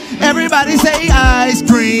 Everybody say ice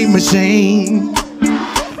cream machine.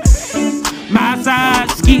 My side.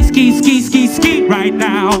 ski, ski, ski, ski, ski right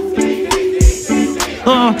now.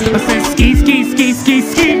 I said ski, ski, ski, ski,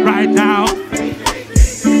 ski right now.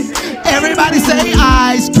 Everybody say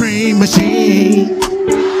ice cream machine.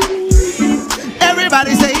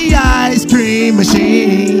 Everybody say ice cream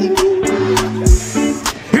machine.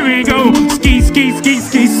 Here we go, ski, ski, ski,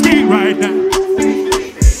 ski, ski right now.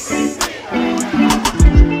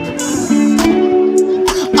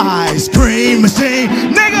 Ice cream machine,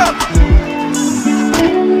 nigga.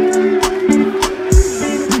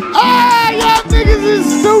 Ah, y'all niggas is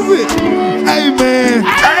stupid. Hey, man.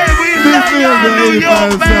 Hey, we love y'all New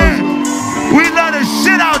York, man. We love the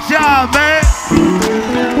shit out y'all, man.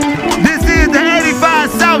 This is the 85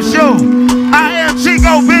 South Show. I am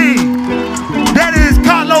Chico B. That is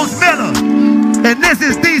Karlous Miller. And this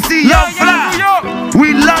is DC Young Fly.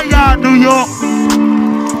 We love y'all, New York.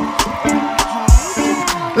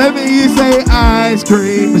 Let me hear you say ice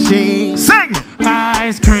cream machine. Sing it.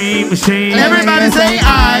 Ice cream machine. Everybody say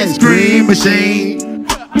ice cream machine.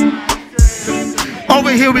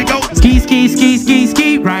 Over here we go. Ski, ski, ski, ski,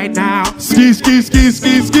 ski right now. Ski, ski, ski,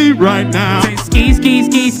 ski, ski right now. Say ski, ski,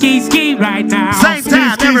 ski, ski, ski right now. Same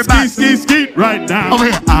time, ski, everybody. Ski, ski, ski right now. Over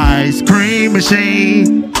here, ice cream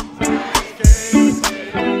machine.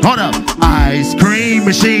 Hold up, ice cream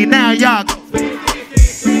machine. Now y'all.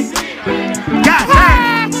 God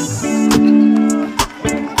damn.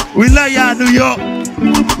 We love y'all, New York.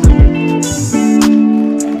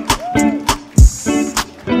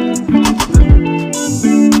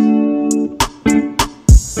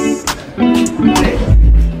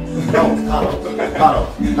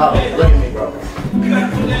 Look at me, bro.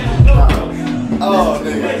 Oh,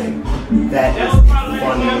 nigga. That is the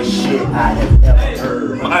funniest shit I have ever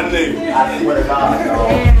heard. My nigga. I swear to God,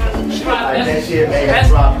 dog. Like, that shit made me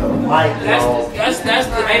drop the mic, dog. That's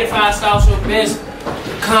the 85 South Show best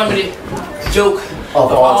comedy joke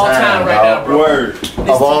Of all time, right dog. now, bro. Word.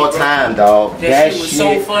 Of all time, dog. That shit was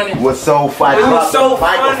so funny. Was so funny. It was so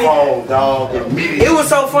funny. Microphone, dog. Immediately. It was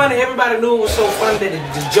so funny. Everybody knew it was so funny that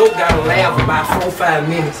the joke got a laugh for about 4 or 5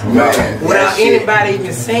 minutes. Man, without anybody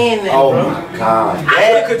even saying that, oh bro. my God.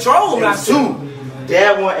 I couldn't control myself.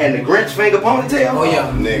 That one and the Grinch finger ponytail. Oh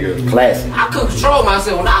yeah, nigga. Classic. I couldn't control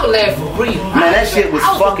myself when I was laughing for real. Man, that shit was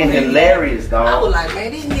fucking hilarious, dog. I was like,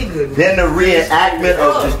 man, these niggas. Then the reenactment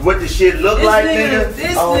of just what the shit looked like, nigga.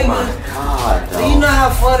 Oh my God, dog. Do you know how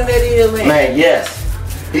funny that is, man? Man, yes.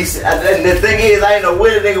 He said, and the thing is, I ain't know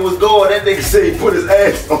where the nigga was going. That nigga said he put his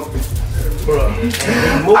ass on me. Bro.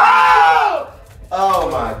 Oh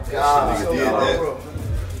my God. Nigga did that.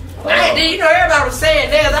 You know, everybody was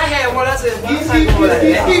saying that. I had one. I said, Ski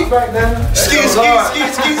right now. Ski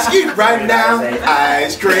right now.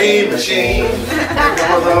 Ice cream machine.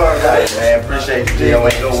 Man, appreciate you, Jill.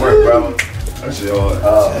 Ain't no work, bro. That shit hard.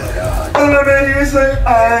 Oh my God. I love that you say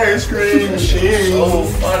ice cream machine. So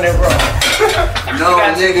funny, bro. No,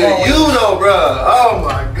 nigga, you know, bro. Oh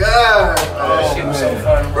my God. That shit was so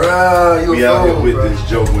funny, bro. Bro, you We a out here fool, with bro. this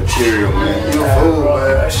joke material, man. You a fool,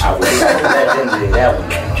 man. That one,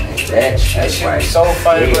 man. That shit was so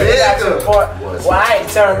funny, bro. It got to the point where I ain't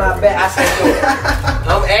turning my back. I said, look,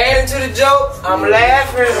 I'm adding to the joke. I'm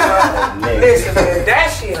laughing. Listen, man, that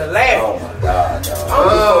shit hilarious. Oh my God,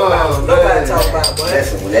 dog. Nobody talk about, boy.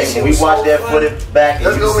 Listen, when we watch that footage back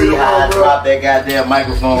and you see how I dropped that goddamn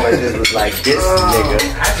microphone and just was like, this nigga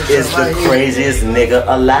is the craziest nigga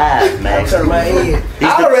alive, man. Turn my head.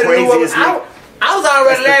 He's the craziest nigga. I was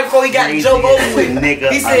already laughing before he got the joke over with.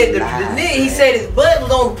 He said he said his butt was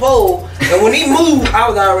on the pole, and when he moved, I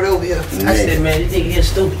was already over here. I said, man, this nigga here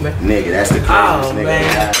stupid, man. Nigga, that's the craziest nigga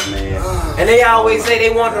alive, man. And they always say they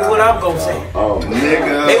wonder what I'm gonna say. Oh,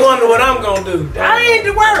 nigga. They wonder what I'm gonna do. I ain't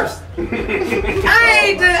the worst.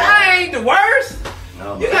 I ain't the worst.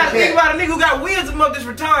 No, you gotta think about a nigga who got wisdom of this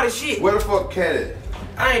retarded shit. Where the fuck Cat at?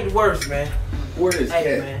 I ain't the worst, man. Where is Hey,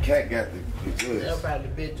 Cat? man. Cat got the goods. That's probably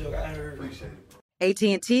the big joke I heard. Appreciate it.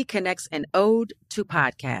 AT&T connects an ode to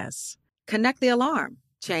podcasts. Connect the alarm.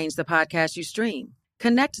 Change the podcast you stream.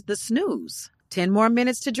 Connect the snooze. 10 more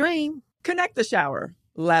minutes to dream. Connect the shower.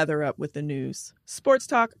 Lather up with the news, sports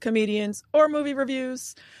talk, comedians, or movie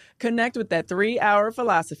reviews. Connect with that 3-hour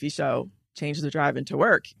philosophy show. Change the drive into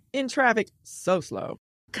work in traffic so slow.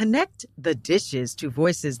 Connect the dishes to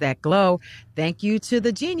voices that glow. Thank you to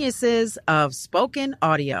the geniuses of spoken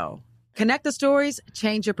audio. Connect the stories,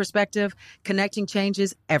 change your perspective. Connecting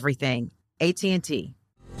changes everything. AT&T.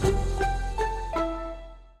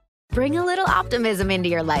 Bring a little optimism into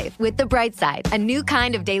your life with The Bright Side, a new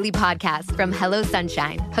kind of daily podcast from Hello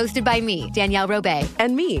Sunshine, hosted by me, Danielle Robay.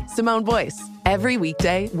 And me, Simone Boyce. Every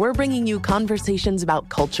weekday, we're bringing you conversations about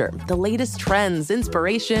culture, the latest trends,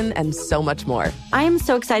 inspiration, and so much more. I am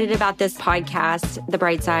so excited about this podcast, The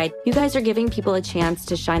Bright Side. You guys are giving people a chance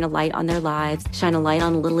to shine a light on their lives, shine a light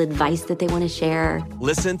on a little advice that they want to share.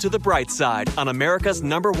 Listen to The Bright Side on America's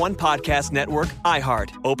 #1 podcast network,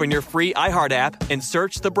 iHeart. Open your free iHeart app and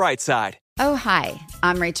search The Bright Side. Oh, hi,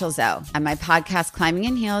 I'm Rachel Zoe, and my podcast, Climbing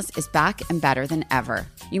in Heels, is back and better than ever.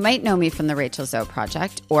 You might know me from the Rachel Zoe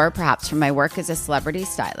Project, or perhaps from my work as a celebrity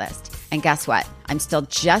stylist. And guess what? I'm still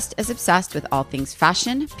just as obsessed with all things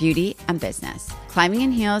fashion, beauty, and business. Climbing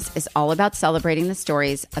in Heels is all about celebrating the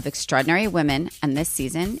stories of extraordinary women, and this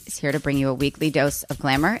season is here to bring you a weekly dose of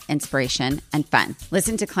glamour, inspiration, and fun.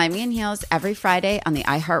 Listen to Climbing in Heels every Friday on the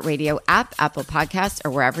iHeartRadio app, Apple Podcasts, or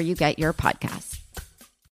wherever you get your podcasts.